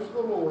the house of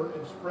the Lord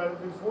and spread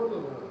it before the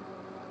Lord.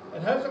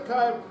 And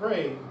Hezekiah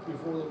prayed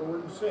before the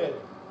Lord and said,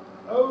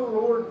 O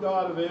Lord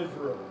God of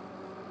Israel,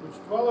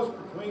 which dwellest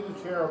between the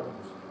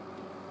cherubims,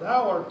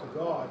 thou art the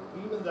God,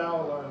 even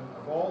thou alone,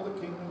 of all the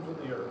kingdoms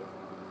of the earth.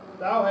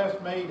 Thou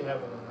hast made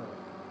heaven and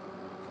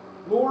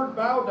earth. Lord,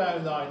 bow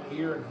down thine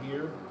ear and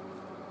hear.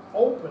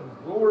 Open,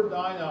 Lord,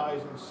 thine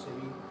eyes and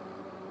see.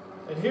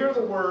 And hear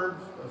the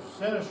words of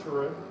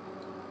Sennacherib,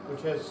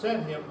 which has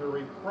sent him to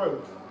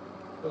reproach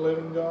the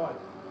living God.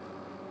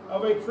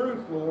 Of a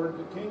truth, Lord,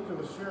 the kings of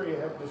Assyria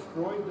have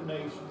destroyed the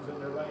nations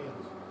and their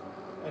lands,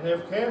 and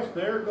have cast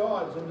their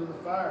gods into the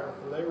fire,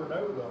 for they were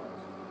no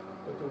gods,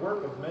 but the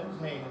work of men's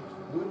hands,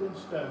 wood and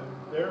stone,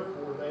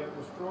 therefore they have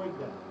destroyed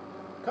them.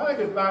 Kind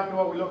of goes back to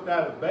what we looked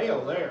at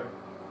Baal there.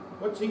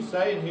 What's he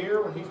saying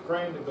here when he's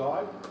praying to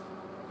God?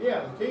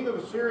 Yeah, the king of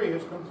Assyria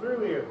has come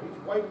through here.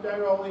 He's wiped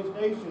out all these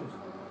nations.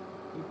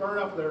 He burned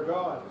up their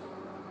gods.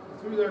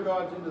 He threw their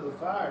gods into the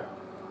fire.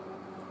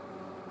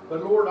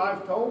 But Lord,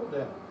 I've told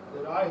them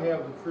that I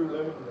have the true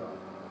living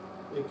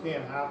God. It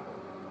can't happen.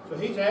 So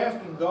he's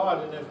asking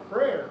God in his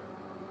prayer,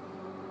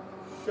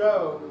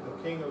 show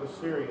the king of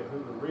Assyria who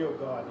the real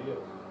God is.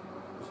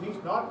 Because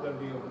he's not going to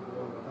be able to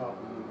go over the top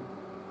of you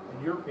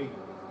and your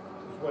people,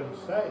 is what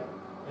he's saying.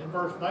 In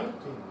verse 19,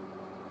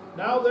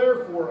 now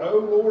therefore, O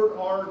Lord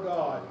our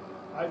God,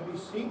 I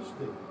beseech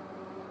thee,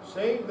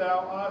 save thou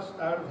us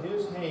out of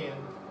his hand,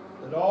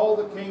 that all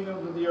the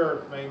kingdoms of the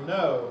earth may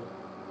know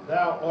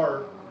thou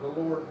art the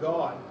Lord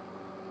God,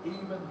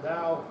 even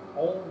thou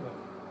only.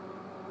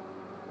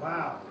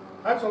 Wow,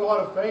 that's a lot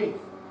of faith.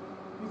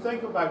 You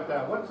think about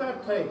that. What's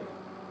that take?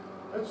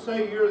 Let's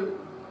say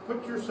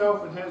put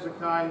yourself in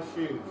Hezekiah's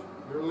shoes.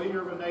 You're a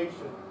leader of a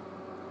nation.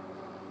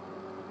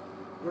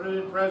 Put it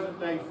in present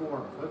day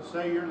form. Let's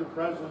say you're the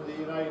President of the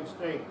United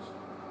States,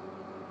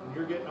 and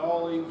you're getting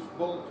all these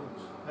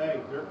bulletins.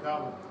 Hey, they're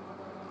coming.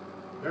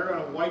 They're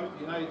going to wipe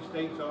the United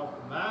States off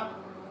the map.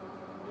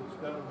 It's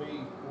going to be,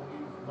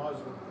 we'll use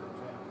Muslim, for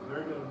example.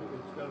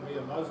 it's going to be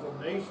a Muslim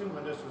nation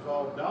when this is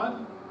all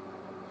done.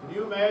 Can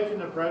you imagine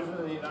the President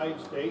of the United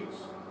States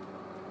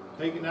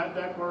taking that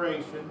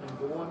declaration and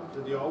going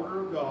to the altar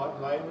of God,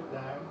 laying it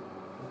down,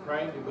 and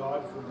praying to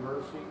God for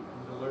mercy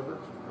and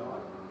deliverance of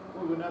God?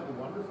 Boy, wouldn't that be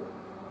wonderful?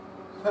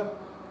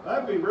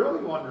 That'd be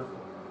really wonderful.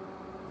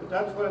 But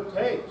that's what it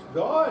takes.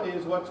 God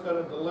is what's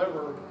going to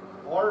deliver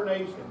our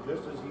nation,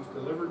 just as He's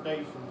delivered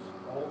nations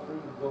all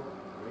through the book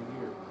right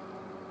here.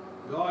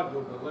 God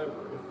will deliver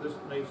if this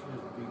nation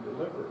is to be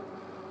delivered.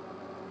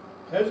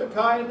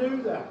 Hezekiah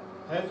knew that.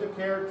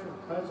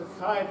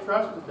 Hezekiah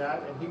trusted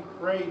that, and he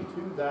prayed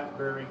to that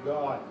very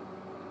God.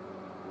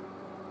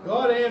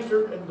 God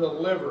answered and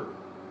delivered.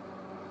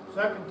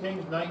 2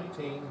 Kings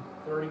 19,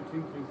 32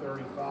 through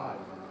 35.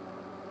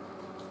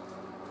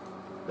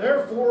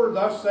 Therefore,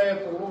 thus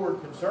saith the Lord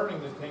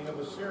concerning the king of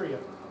Assyria,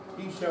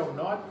 he shall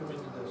not come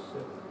into this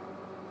city,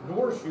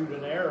 nor shoot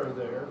an arrow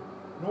there,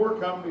 nor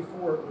come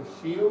before it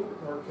with shield,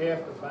 nor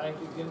cast a bank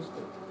against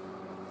it.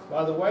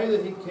 By the way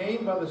that he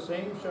came, by the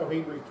same shall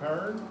he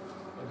return,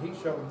 and he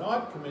shall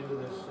not come into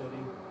this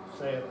city,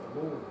 saith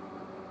the Lord.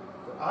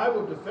 For I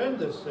will defend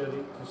this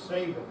city to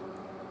save it,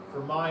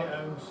 for my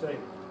own sake,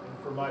 and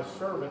for my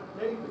servant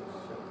David's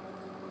sake.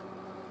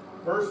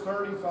 Verse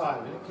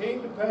 35, and it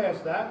came to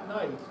pass that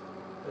night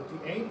that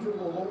the angel of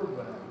the Lord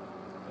went out,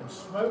 and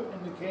smote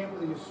in the camp of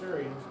the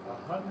Assyrians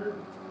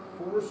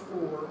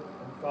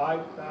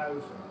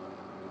 185,000.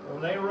 And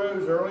when they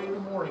arose early in the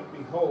morning,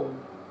 behold,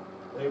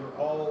 they were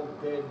all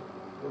dead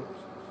corpses.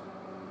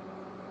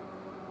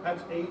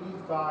 That's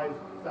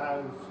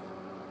 85,000.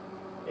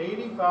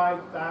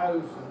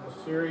 85,000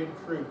 Assyrian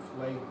troops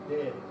lay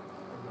dead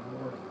in the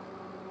morning.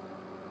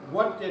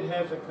 What did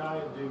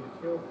Hezekiah do to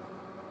kill them?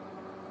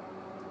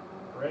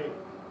 Pray.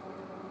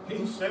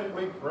 He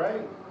simply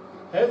prayed.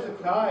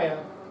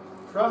 Hezekiah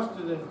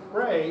trusted and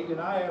prayed, and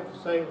I have to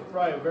say it was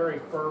probably a very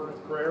fervent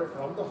prayer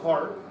from the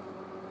heart.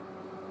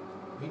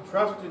 He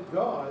trusted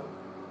God,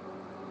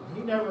 and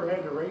he never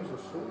had to raise a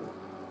sword.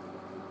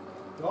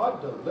 God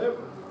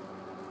delivered,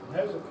 and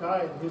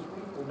Hezekiah and his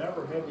people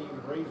never had to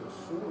even raise a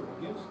sword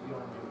against the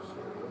army of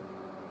Assyria.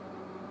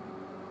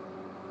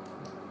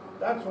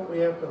 That's what we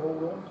have to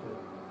hold on to.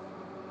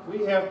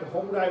 We have to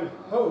hold out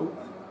hope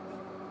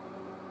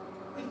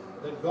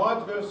that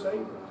God's going to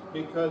save us,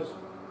 because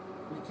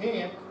we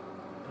can't.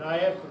 And I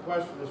asked the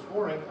question this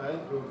morning, I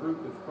think to a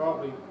group that's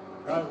probably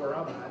kind of where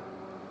I'm at,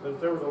 but if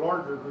there was a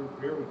larger group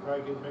here, we'd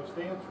probably get mixed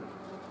answers.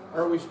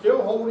 Are we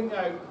still holding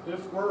out that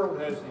this world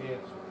has the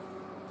answers?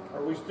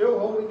 Are we still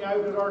holding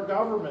out that our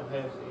government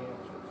has the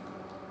answers?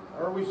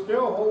 Are we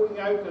still holding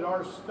out that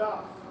our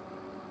stuff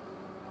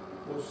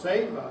will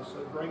save us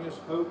and bring us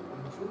hope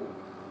and joy?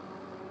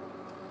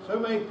 So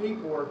many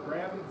people are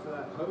grabbing for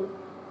that hope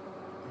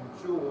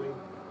and joy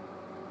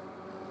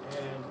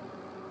and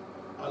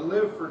a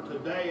live for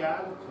today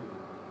attitude.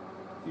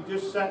 If you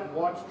just sat and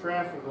watched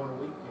traffic on a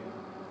weekend,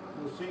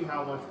 you'll see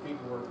how much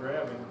people are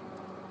grabbing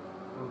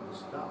for the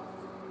stuff.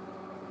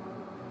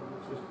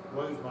 It just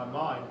blows my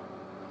mind.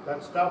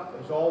 That stuff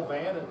is all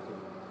vanity.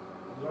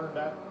 We learned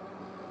that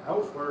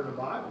elsewhere in the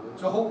Bible.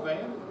 It's all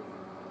vanity.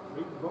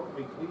 Read the book of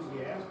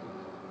Ecclesiastes.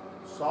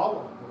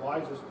 Solomon, the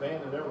wisest man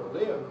that ever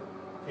lived,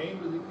 came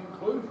to the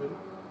conclusion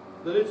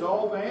that it's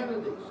all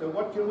vanity. So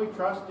what can we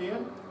trust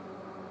in?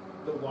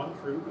 The one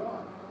true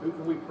God. Who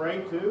can we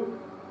pray to?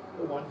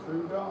 The one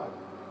true God.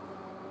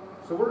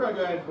 So we're going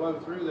to go ahead and blow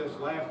through this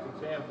last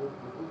example if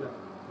we got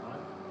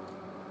time.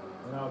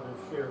 And I'll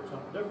just share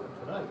something different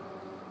tonight.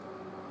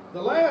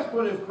 The last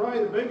one is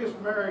probably the biggest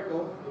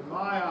miracle in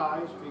my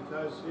eyes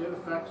because it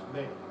affects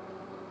me.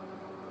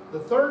 The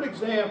third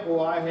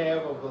example I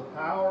have of the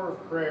power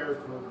of prayer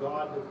to a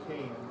God that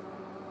can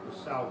is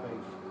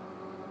salvation.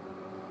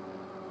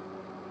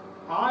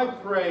 I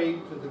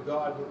prayed to the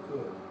God that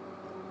could.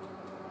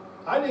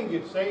 I didn't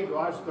get saved until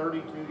I was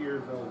 32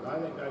 years old. I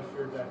think I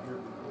shared that here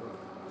before.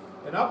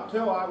 And up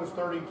till I was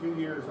 32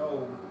 years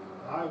old,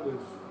 I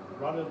was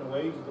running the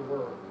ways of the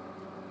world.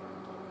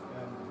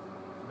 And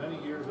many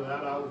years of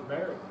that I was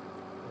married.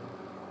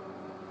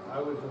 And I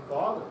was a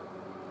father.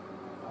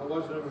 I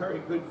wasn't a very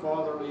good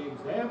fatherly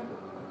example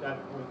at that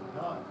point in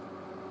time.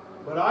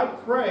 But I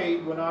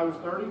prayed when I was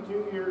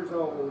 32 years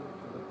old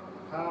to the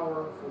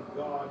powerful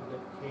God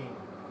that came,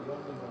 the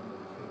only one that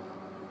came.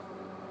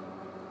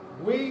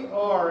 We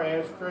are,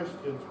 as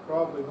Christians,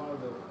 probably one of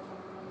the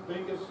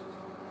biggest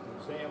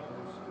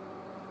examples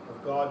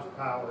of God's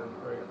power in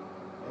prayer.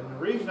 And the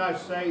reason I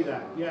say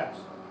that, yes,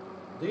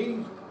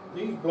 these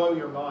blow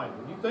your mind.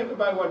 When you think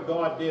about what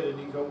God did in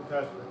these Old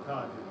Testament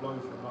times, it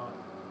blows your mind.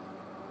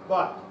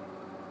 But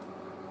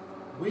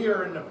we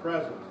are in the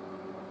present.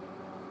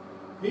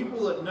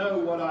 People that know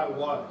what I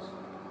was,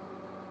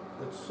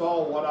 that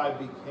saw what I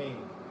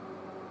became,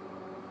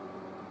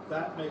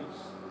 that makes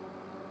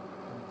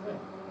them think.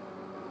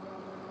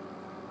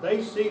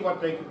 They see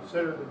what they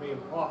consider to be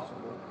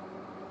impossible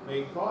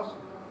made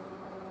possible.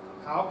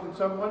 How can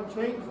someone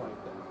change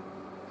like that?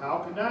 How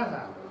can that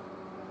happen?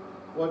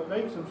 What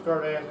makes them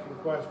start asking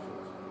questions?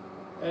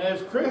 And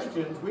as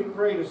Christians, we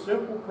prayed a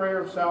simple prayer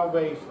of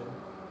salvation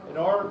and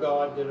our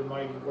God did a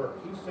mighty work.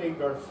 He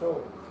saved our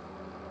souls.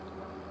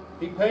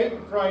 He paid the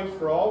price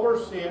for all of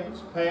our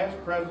sins,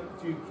 past,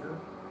 present, future,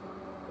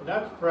 and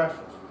that's precious.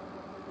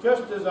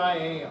 Just as I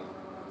am.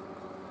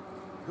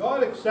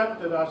 God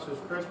accepted us as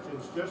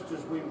Christians just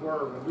as we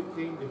were when we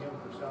came to Him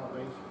for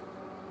salvation.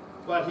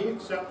 But He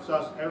accepts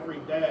us every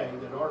day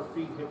that our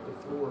feet hit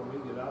the floor and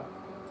we get up.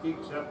 He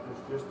accepts us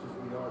just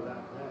as we are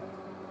that day.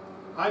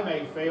 I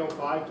may fail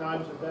 5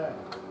 times a day,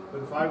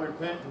 but if I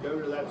repent and go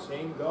to that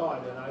same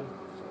God and I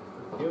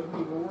say, forgive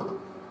me, Lord,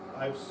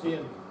 I've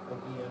sinned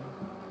again,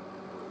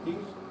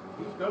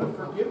 He's going to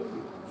forgive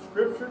you.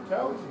 Scripture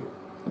tells you,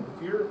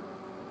 if you're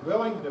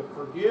willing to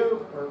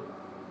forgive, or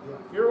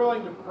if you're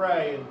willing to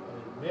pray and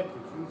admit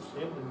that you've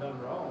sinned and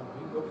done wrong,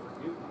 He will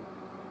forgive you.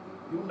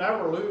 You'll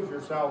never lose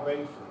your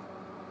salvation.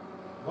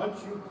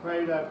 Once you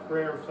pray that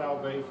prayer of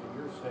salvation,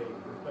 you're saved.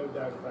 There's no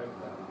doubt about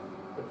that.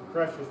 But the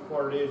precious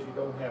part is you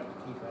don't have to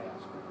keep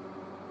asking.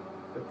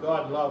 But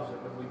God loves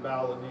it when we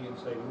bow the knee and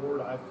say,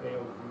 Lord, I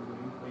failed you. Will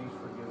you please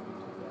forgive me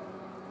today?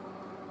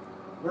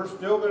 We're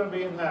still going to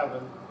be in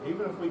heaven,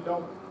 even if we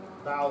don't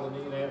bow the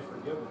knee and ask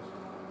forgiveness.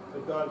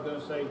 But God's going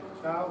to say,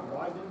 child,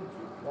 why didn't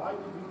you? Why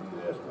did you do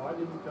this? Why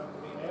didn't you come to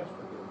me and ask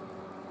forgiveness?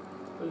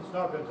 But it's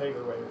not going to take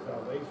away your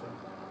salvation.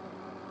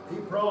 He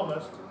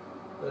promised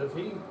that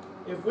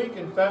if we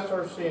confess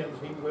our sins,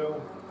 He will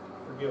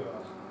forgive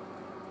us.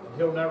 And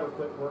He'll never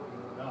quit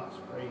working on us,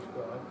 praise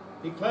God.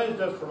 He cleansed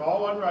us from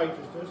all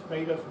unrighteousness,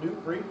 made us new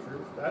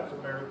creatures. That's a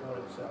miracle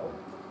in itself.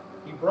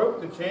 He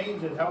broke the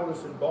chains that held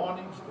us in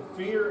bondage to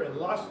fear and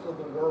lust of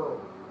the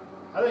world.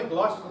 I think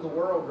lust of the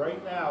world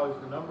right now is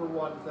the number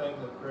one thing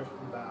that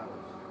Christian battles.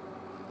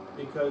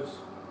 Because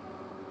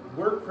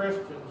we're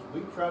Christians,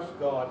 we trust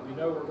God, we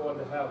know we're going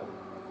to heaven.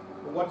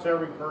 But what's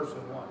every person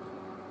want?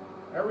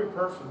 Every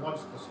person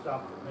wants the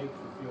stuff that makes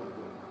you feel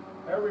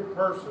good. Every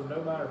person,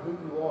 no matter who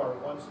you are,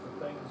 wants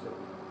the things that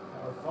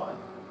are fun.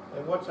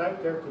 And what's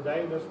out there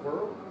today in this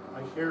world,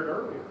 I shared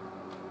earlier,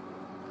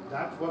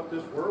 that's what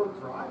this world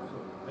thrives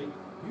on.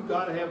 You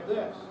got to have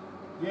this.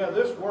 Yeah,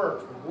 this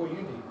works, but boy,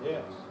 you need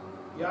this.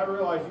 Yeah, I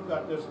realize you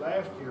got this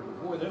last year,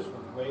 but boy, this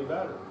one's way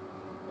better.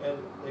 And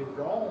they've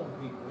drawn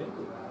people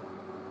into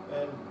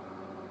that. And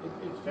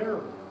it's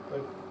terrible.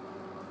 But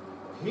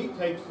He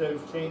takes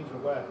those chains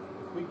away.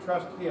 If we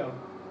trust Him,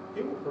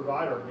 He will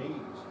provide our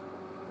needs.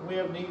 And we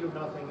have need of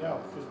nothing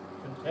else. Just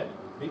content.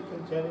 Be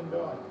content in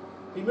God.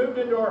 He moved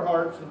into our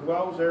hearts and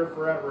dwells there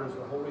forever as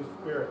the Holy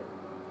Spirit.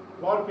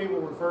 A lot of people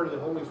refer to the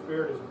Holy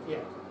Spirit as an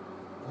it.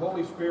 The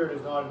Holy Spirit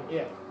is not an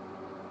it.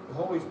 The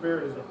Holy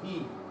Spirit is a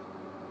He.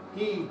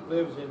 He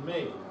lives in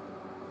me.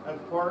 That's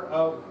part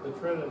of the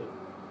Trinity.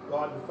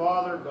 God the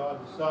Father,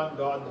 God the Son,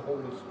 God the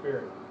Holy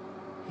Spirit.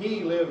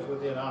 He lives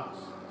within us.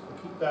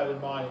 So keep that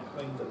in mind and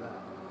cling to that.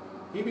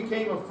 He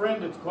became a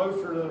friend that's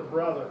closer than a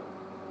brother.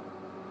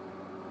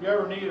 You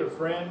ever needed a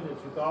friend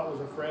that you thought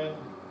was a friend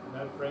and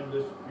that friend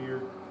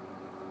disappeared?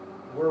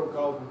 The world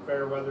calls them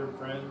fair-weathered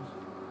friends.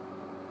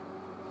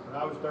 When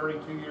I was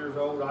 32 years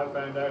old, I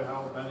found out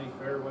how many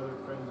fair-weathered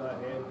friends I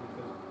had,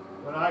 because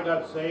when I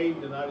got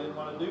saved and I didn't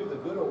want to do the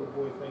good old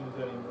boy things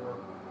anymore,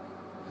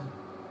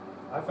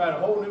 I found a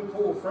whole new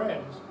pool of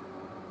friends.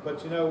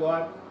 But you know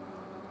what?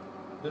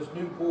 This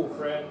new pool of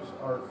friends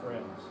are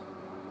friends.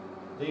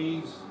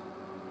 They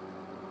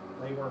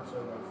weren't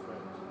so much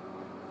friends.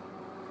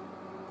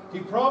 He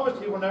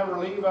promised He will never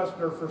leave us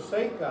nor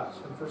forsake us.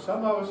 And for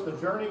some of us, the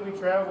journey we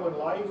travel in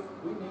life,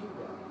 we need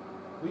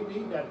that. We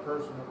need that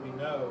person that we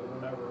know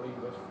will never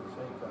leave us,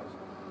 forsake us.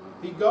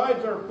 He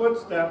guides our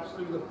footsteps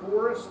through the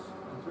forest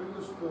and through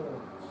the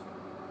storms.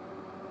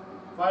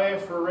 If I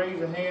ask for a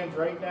raise of hands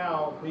right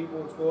now,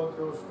 people that's going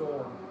through a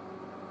storm,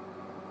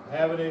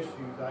 having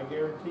issues, I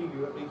guarantee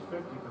you at least 50%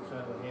 of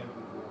the hands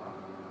will go up.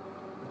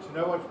 But you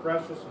know what's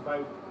precious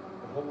about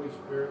the Holy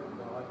Spirit and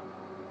God?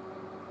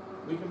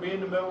 We can be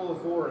in the middle of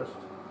the forest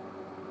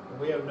and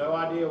we have no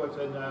idea what's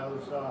on the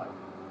other side.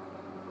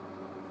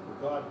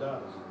 But God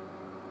does.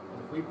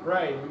 And if we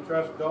pray and we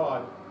trust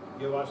God to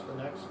give us the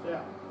next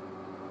step,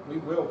 we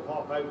will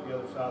pop out the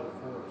other side of the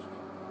forest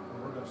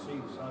and we're going to see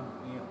the sun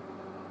again.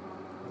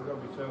 We're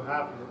going to be so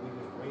happy that we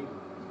just waited.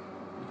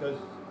 Because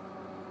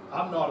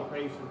I'm not a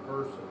patient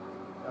person.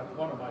 That's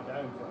one of my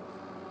downfalls.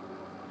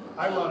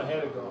 I run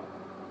ahead of God.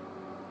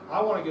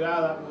 I want to get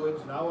out of that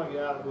woods, and I want to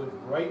get out of the woods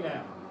right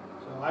now.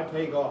 So I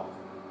take off.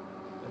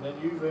 And then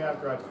usually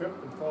after I trip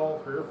and fall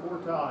 3 or 4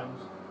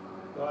 times,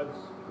 God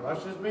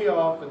brushes me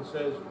off and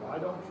says, why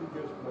don't you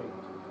just wait?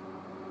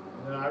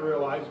 And then I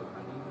realize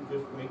I need to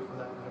just wait for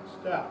that next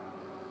step.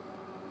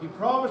 He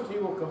promised He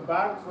will come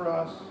back for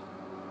us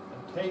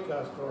and take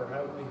us to our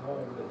heavenly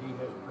home that He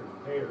has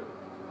prepared.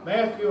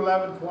 Matthew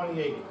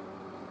 11:28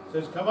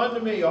 says, come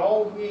unto me,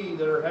 all ye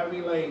that are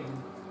heavy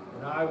laden,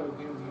 and I will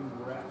give you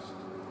rest.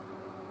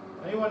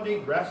 Anyone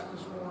need rest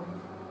this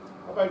morning?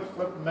 How about you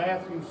flip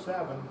Matthew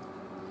 7,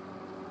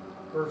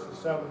 verses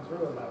 7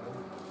 through 11. It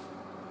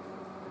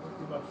won't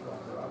be much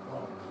longer, I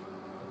promise.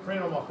 The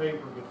print on my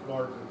paper gets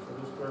larger, so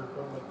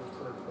don't let this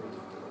third page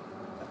go.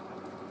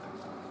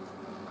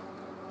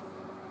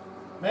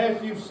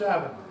 Matthew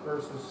 7,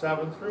 verses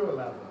 7 through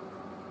 11.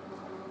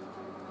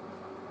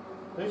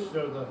 These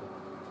are the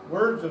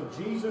words of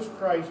Jesus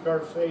Christ,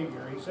 our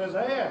Savior. He says,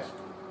 "Ask,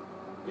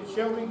 it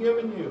shall be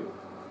given you.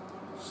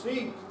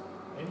 Seek,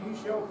 and you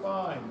shall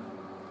find.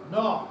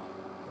 Knock,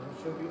 and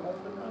it shall be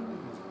opened unto you.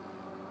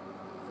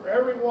 For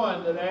every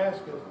one that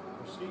asketh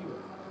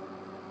receiveth,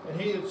 and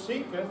he that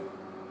seeketh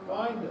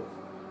findeth,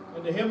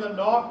 and to him that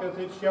knocketh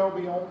it shall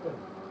be opened.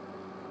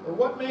 For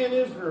what man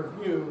is there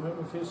of you, whom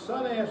if his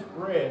son ask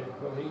bread,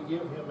 will he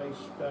give him a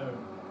stone?"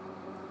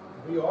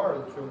 We are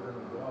the children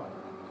of God.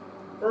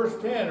 Verse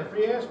 10, "If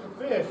he ask a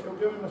fish, he'll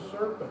give him a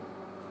serpent.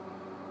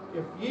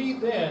 If ye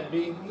then,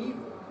 being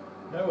evil,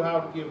 know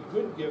how to give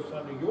good gifts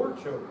unto your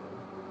children,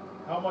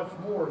 how much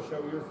more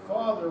shall your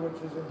Father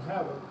which is in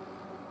heaven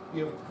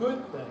give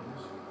good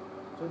things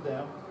to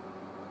them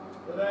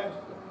that ask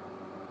them?"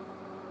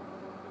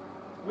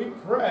 We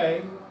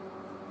pray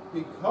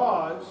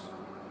because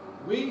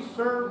we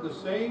serve the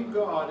same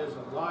God as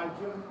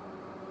Elijah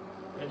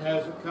and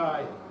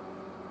Hezekiah.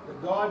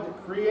 The God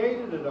that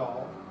created it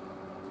all.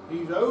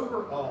 He's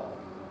over all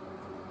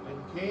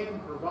and can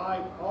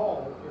provide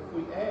all if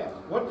we ask.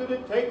 What did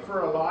it take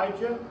for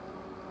Elijah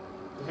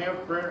to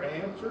have prayer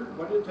answered?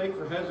 What did it take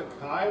for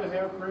Hezekiah to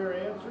have prayer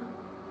answered?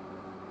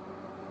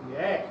 He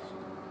asked.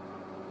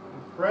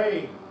 He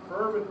prayed,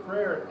 fervent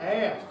prayer,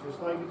 asked,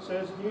 just like it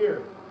says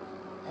here.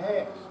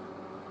 Ask.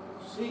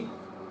 Seek.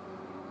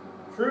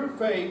 True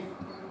faith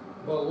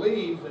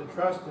believes and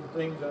trusts in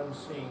things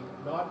unseen,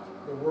 not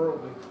the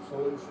worldly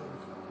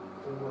solutions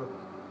or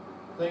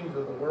things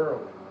of the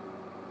world.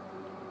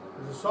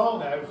 There's a song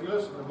now, if you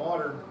listen to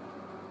modern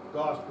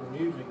gospel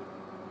music,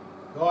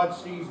 "God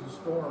sees the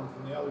storm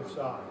from the other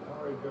side." I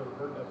don't know if you've ever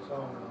heard that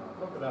song or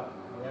not. Look it up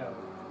if you have.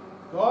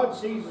 God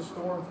sees the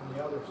storm from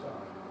the other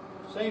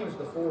side. Same as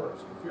the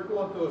forest. If you're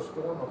going through a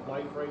storm of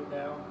life right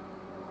now,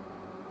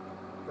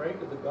 pray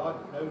to the God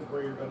that knows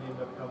where you're going to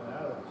end up coming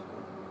out of that storm.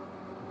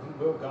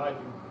 He will guide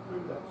you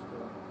through that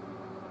storm.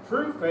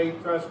 True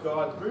faith trusts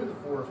God through the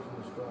forest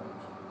and the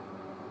storms.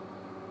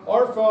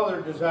 Our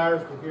Father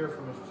desires to hear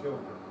from His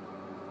children.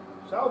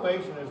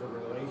 Salvation is a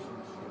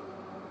relationship.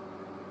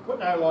 I'm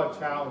putting out a lot of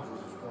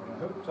challenges this morning. I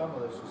hope some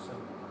of this is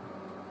simple.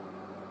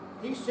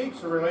 He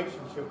seeks a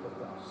relationship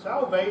with us.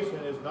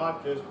 Salvation is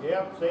not just,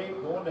 yep,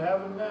 saved, going to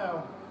heaven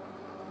now.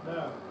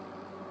 No.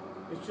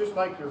 It's just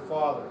like your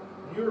father.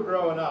 When you were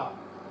growing up,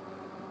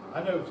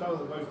 I know some of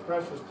the most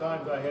precious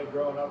times I had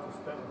growing up were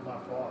spent with my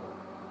father.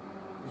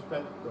 We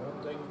spent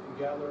doing things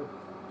together,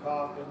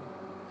 talking.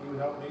 He would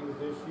help me with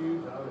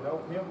issues. I would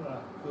help him when I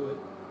could,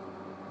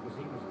 because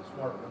he was the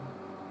smart one.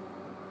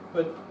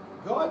 But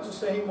God's the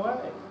same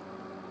way.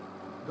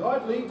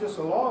 God leads us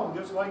along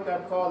just like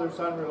that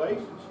father-son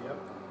relationship.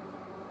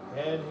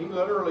 And He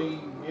literally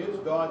is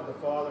God the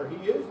Father.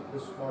 He is the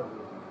smarter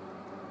one.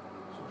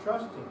 So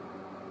trust Him.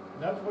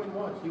 And that's what He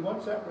wants. He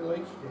wants that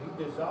relationship.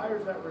 He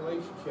desires that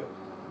relationship.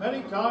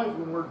 Many times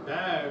when we're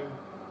down,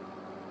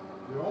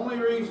 the only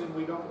reason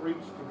we don't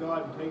reach to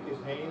God and take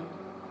His hand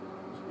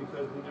is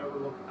because we never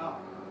look up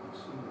and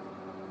see Him.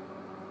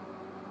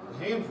 The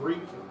hand's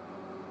reaching.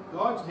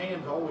 God's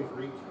hand's always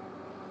reaching.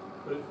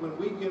 But it's when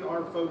we get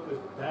our focus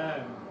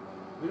down,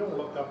 we don't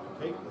look up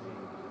to take the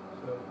hand.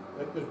 So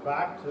that goes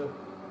back to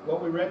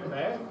what we read in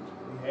Matthew.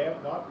 We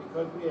have not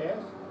because we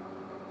ask.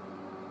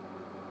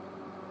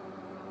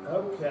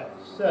 Okay,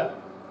 so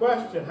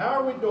question: how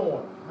are we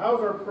doing?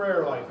 How's our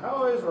prayer life?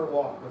 How is our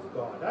walk with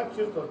God? That's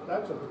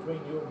a between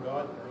you and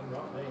God thing,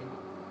 not me.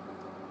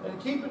 And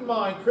keep in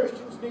mind,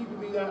 Christians need to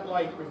be that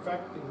light,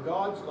 reflecting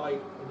God's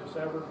light in this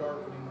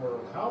ever-darkening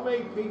world. How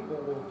many people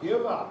will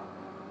give up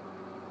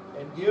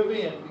and give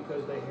in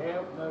because they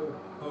have no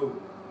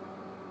hope?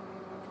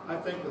 I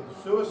think of the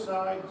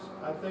suicides.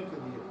 I think of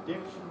the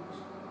addictions.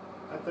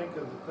 I think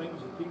of the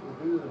things that people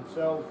do to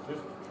themselves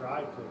just to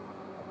try to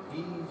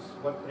appease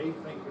what they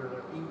think are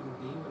their evil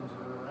demons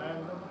that are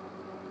around them.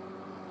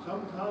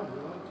 Sometimes it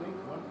only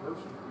takes one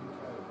person to reach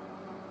out.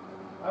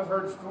 I've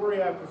heard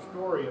story after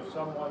story of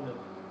someone that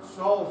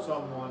saw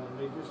someone and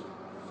they just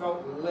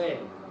felt led.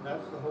 And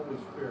that's the Holy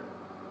Spirit.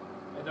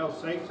 And they'll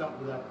say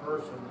something to that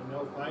person and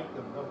they'll thank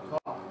them. They'll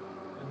talk.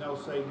 And they'll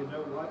say, you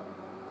know what?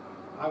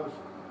 I was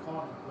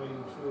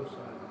contemplating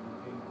suicide when you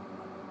came.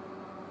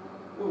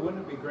 Well,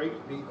 wouldn't it be great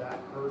to be that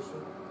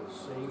person that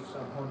saved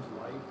someone's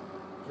life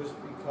just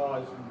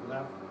because you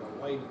left the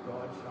light of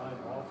God shine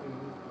off of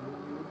you through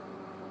you?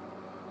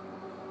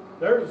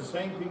 They're the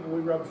same people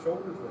we rub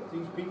shoulders with.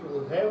 These people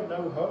that have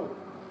no hope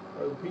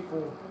are the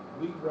people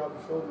we rub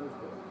shoulders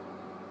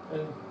with.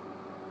 And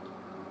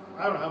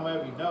I don't know how many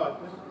of you know it.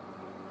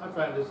 I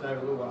found this out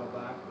a little while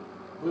back.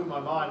 It blew my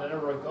mind. I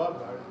never really thought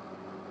about it.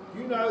 Do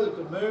you know that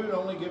the moon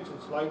only gets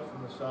its light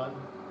from the sun?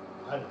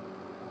 I don't know.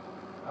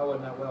 I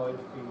wasn't that well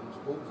educated in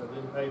school because I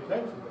didn't pay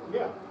attention. But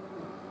yeah,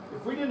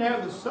 if we didn't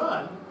have the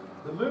sun,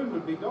 the moon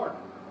would be dark.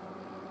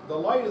 The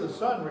light of the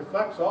sun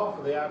reflects off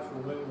of the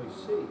actual moon we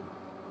see.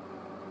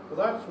 Well,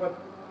 that's what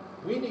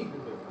we need to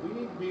do. We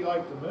need to be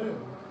like the moon.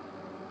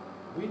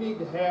 We need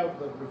to have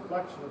the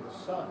reflection of the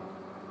sun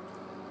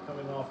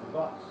coming off of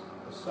us.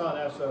 the sun,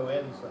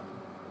 S-O-N sun.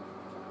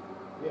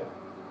 Yeah.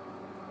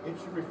 It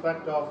should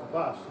reflect off of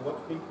us. So what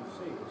do people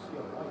see? They see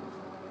a light.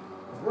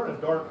 Because we're in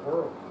a dark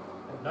world.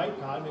 At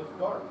nighttime, it's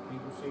dark.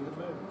 People see the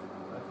moon.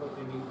 That's what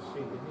they need to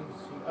see. They need to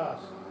see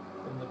us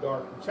in the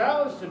dark. The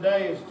challenge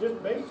today is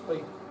just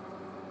basically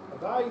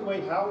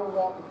evaluate how we're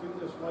walking through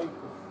this life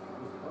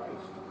with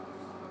Christ.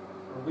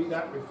 Are we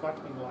that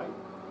reflecting light?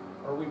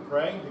 Are we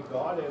praying to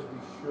God as we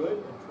should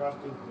and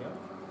trusting Him?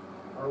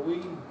 Are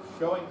we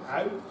showing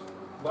out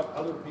what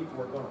other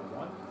people are going to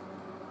want?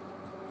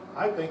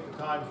 I think the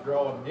time's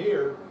drawing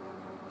near.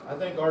 I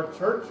think our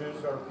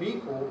churches, our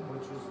people,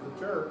 which is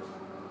the church,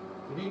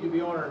 we need to be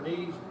on our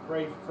knees and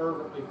pray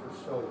fervently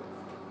for souls.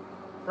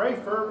 Pray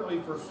fervently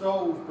for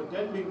souls, but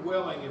then be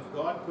willing, if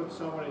God puts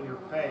someone in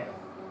your path,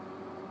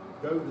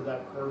 go to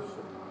that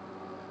person.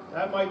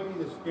 That might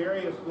be the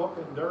scariest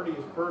looking,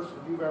 dirtiest person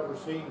you've ever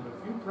seen, but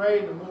if you pray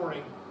in the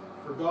morning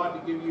for God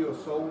to give you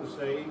a soul to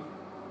save,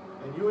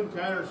 and you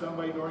encounter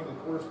somebody during the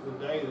course of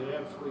the day that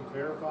absolutely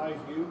terrifies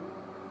you,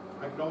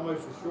 I can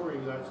almost assure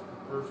you that's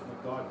the person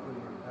that God put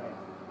in your path.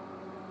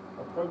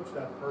 Approach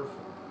that person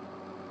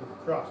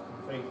with trust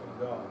and faith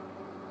in God.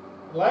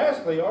 And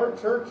lastly, our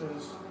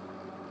churches,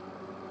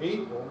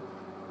 people,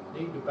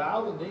 need to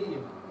bow the knee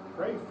and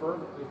pray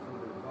fervently for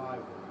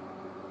revival.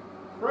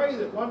 Pray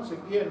that once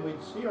again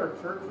we'd see our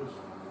churches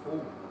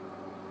full.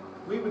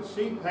 We would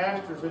see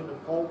pastors in the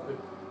pulpit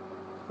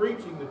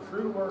preaching the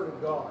true Word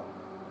of God.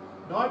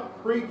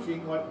 Not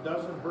preaching what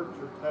doesn't hurt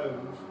your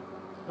toes.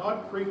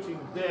 Not preaching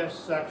this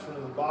section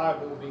of the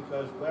Bible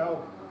because,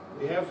 well,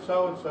 we have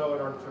so-and-so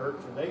in our church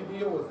and they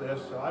deal with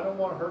this, so I don't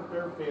want to hurt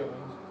their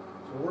feelings,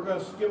 so we're going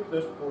to skip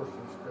this portion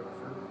of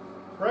Scripture.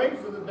 Pray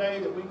for the day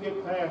that we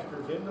get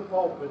pastors in the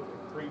pulpit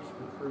that preach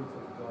the truth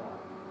of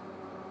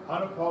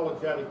God,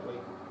 unapologetically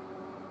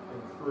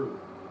and true.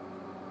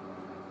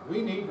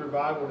 We need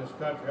revival in this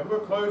country. I'm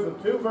going to close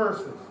with two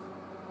verses.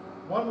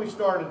 One we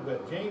started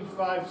with, James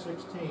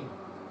 5:16.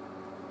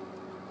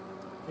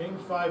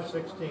 James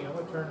 5:16. I'm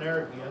going to turn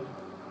there again. And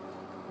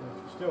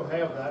if you still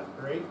have that,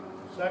 great.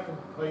 The second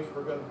place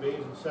we're going to be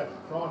is in 2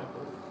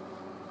 Chronicles.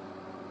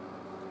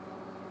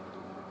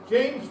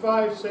 James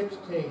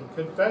 5:16.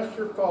 Confess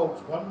your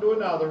faults one to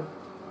another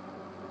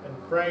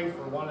and pray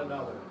for one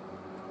another.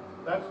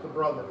 That's the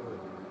brotherhood.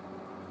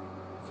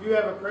 If you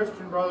have a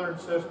Christian brother and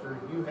sister,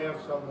 you have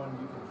someone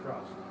you can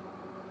trust.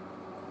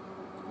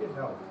 Get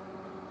help.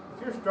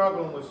 If you're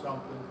struggling with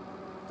something,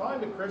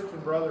 find a Christian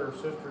brother or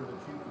sister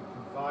that you can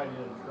confide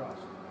in and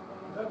trust.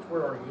 That's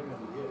where our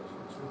unity is.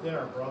 It's within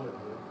our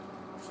brotherhood,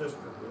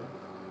 sisterhood.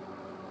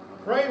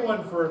 Pray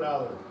one for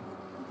another,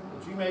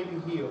 that you may be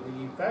healed.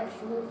 The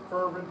effectual,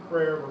 fervent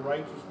prayer of a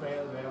righteous man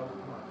availeth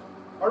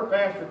much. Our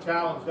pastor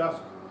challenged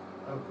us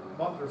a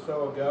month or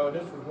so ago, and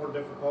this was more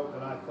difficult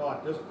than I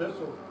thought. This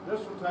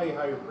will tell you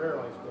how your prayer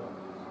life's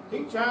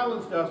going. He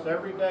challenged us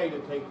every day to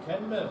take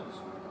 10 minutes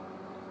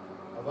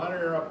of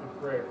uninterrupted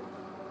prayer.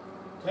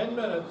 10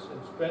 minutes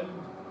and spend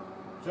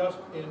just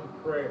in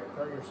prayer.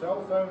 Turn your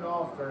cell phone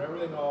off, turn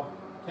everything off,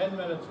 10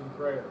 minutes in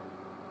prayer.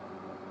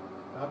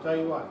 And I'll tell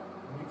you what,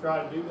 when you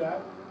try to do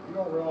that, you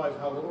don't realize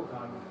how little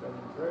time you spend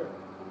in prayer.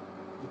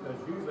 Because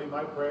usually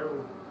my prayer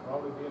would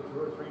probably be a 2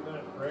 or 3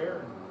 minute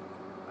prayer and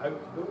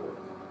out the door.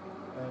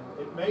 And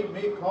it made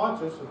me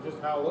conscious of just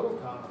how little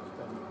time I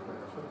spend in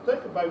prayer. So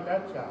think about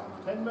that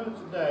challenge. 10 minutes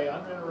a day,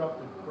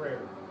 uninterrupted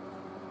prayer.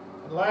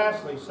 And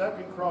lastly,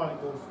 2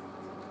 Chronicles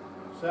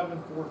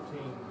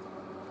 7:14.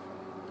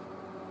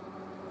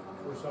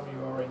 For some of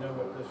you already know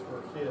what this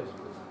verse is.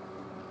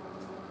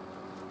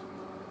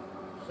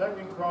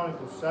 2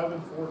 Chronicles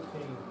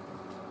 7:14.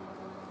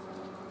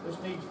 This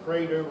needs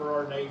prayed over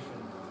our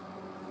nation.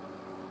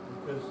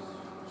 Because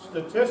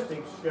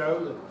statistics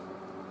show that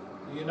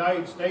the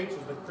United States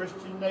is a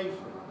Christian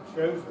nation. It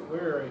shows that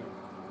we're a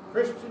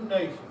Christian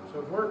nation. So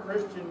if we're a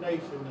Christian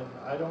nation, then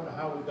I don't know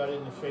how we got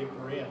in the shape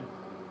we're in,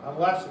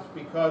 unless it's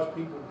because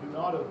people do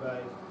not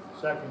obey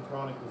 2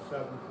 Chronicles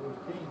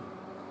 7:14.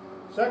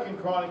 2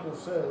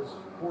 Chronicles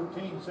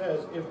 14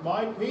 says, if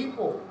my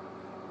people,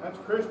 that's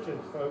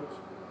Christians, folks,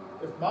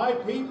 if my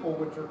people,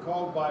 which are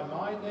called by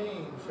my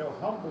name, shall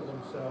humble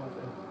themselves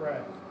and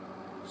pray,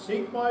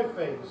 seek my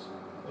face,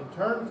 and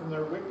turn from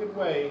their wicked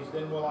ways,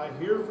 then will I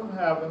hear from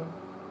heaven,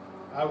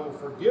 I will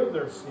forgive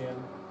their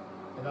sin,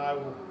 and I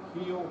will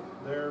heal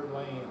their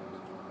land.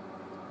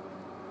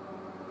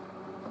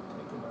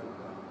 Think about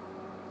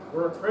that.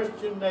 We're a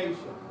Christian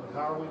nation, but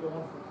how are we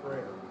doing for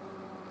prayer?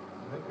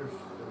 I think there's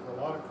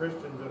a lot of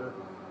Christians that are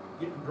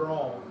getting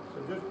drawn.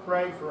 So just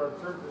pray for our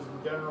churches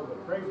in general,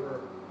 but pray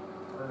for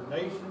our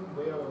nation.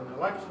 We have an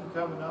election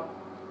coming up.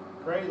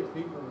 Pray that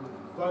people will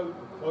vote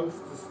the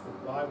closest to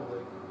the Bible they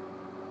can.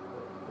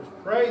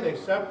 Just pray they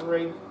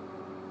separate,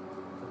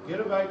 forget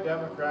about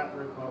Democrat and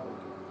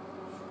Republican.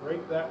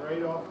 Scrape that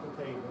right off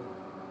the table.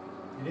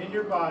 Get in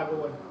your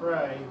Bible and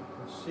pray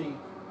and seek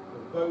to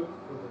vote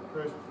for the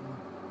Christian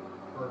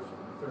person.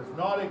 If there's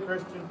not a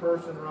Christian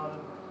person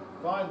running,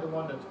 find the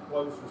one that's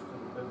closest to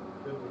the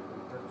biblical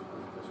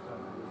principles this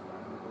country is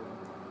founded in.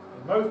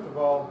 And most of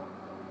all,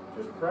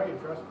 just pray and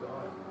trust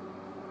God.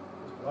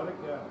 Let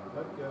it go.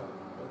 Let go.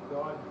 Let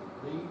God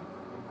lead.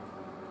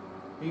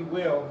 He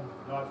will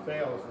not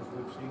fail us, as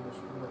we've seen this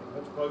morning.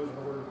 Let's close in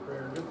a word of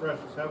prayer. Dear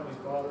precious Heavenly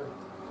Father,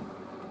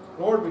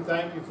 Lord, we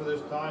thank you for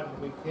this time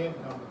that we can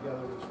come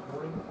together this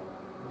morning.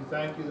 We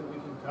thank you that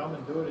we can come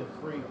and do it in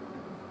freedom.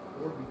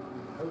 Lord, we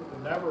hope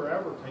to never,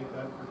 ever take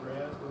that for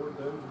granted. Lord,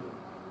 those who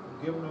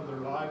have given of their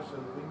lives so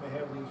that we may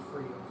have these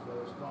freedoms.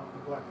 Let us not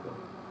neglect them.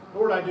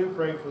 Lord, I do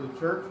pray for the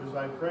churches.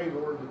 I pray,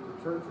 Lord, that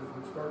the churches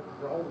would start to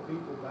draw the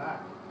people back.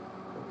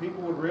 That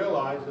people would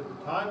realize that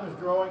the time is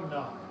drawing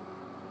nigh.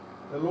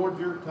 That, Lord,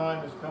 your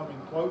time is coming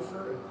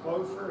closer and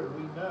closer, and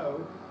we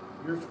know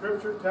your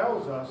scripture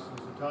tells us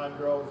as the time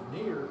draws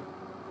near,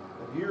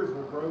 that years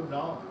will grow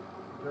nigh.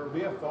 There will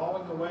be a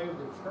falling away of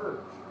the church.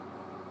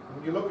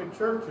 When you look at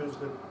churches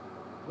that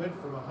went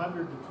from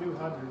 100 to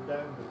 200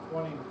 down to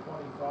 20 to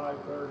 25,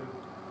 30,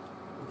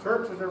 the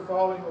churches are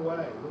falling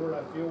away. Lord,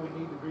 I feel we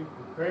need to be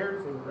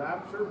prepared for the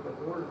rapture,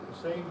 but Lord, at the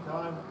same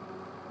time,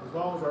 as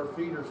long as our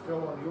feet are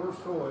still on your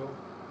soil,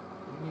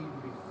 we need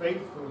to be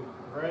faithfully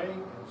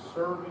praying and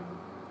serving,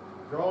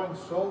 drawing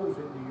souls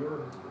into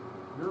your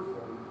fold.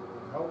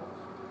 Lord, help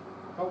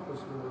us. Help us,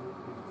 Lord, to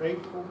be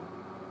faithful,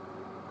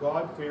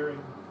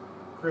 God-fearing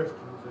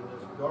Christians in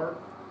this dark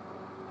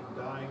and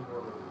dying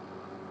world.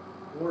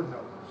 Lord,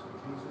 help us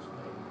in Jesus' name.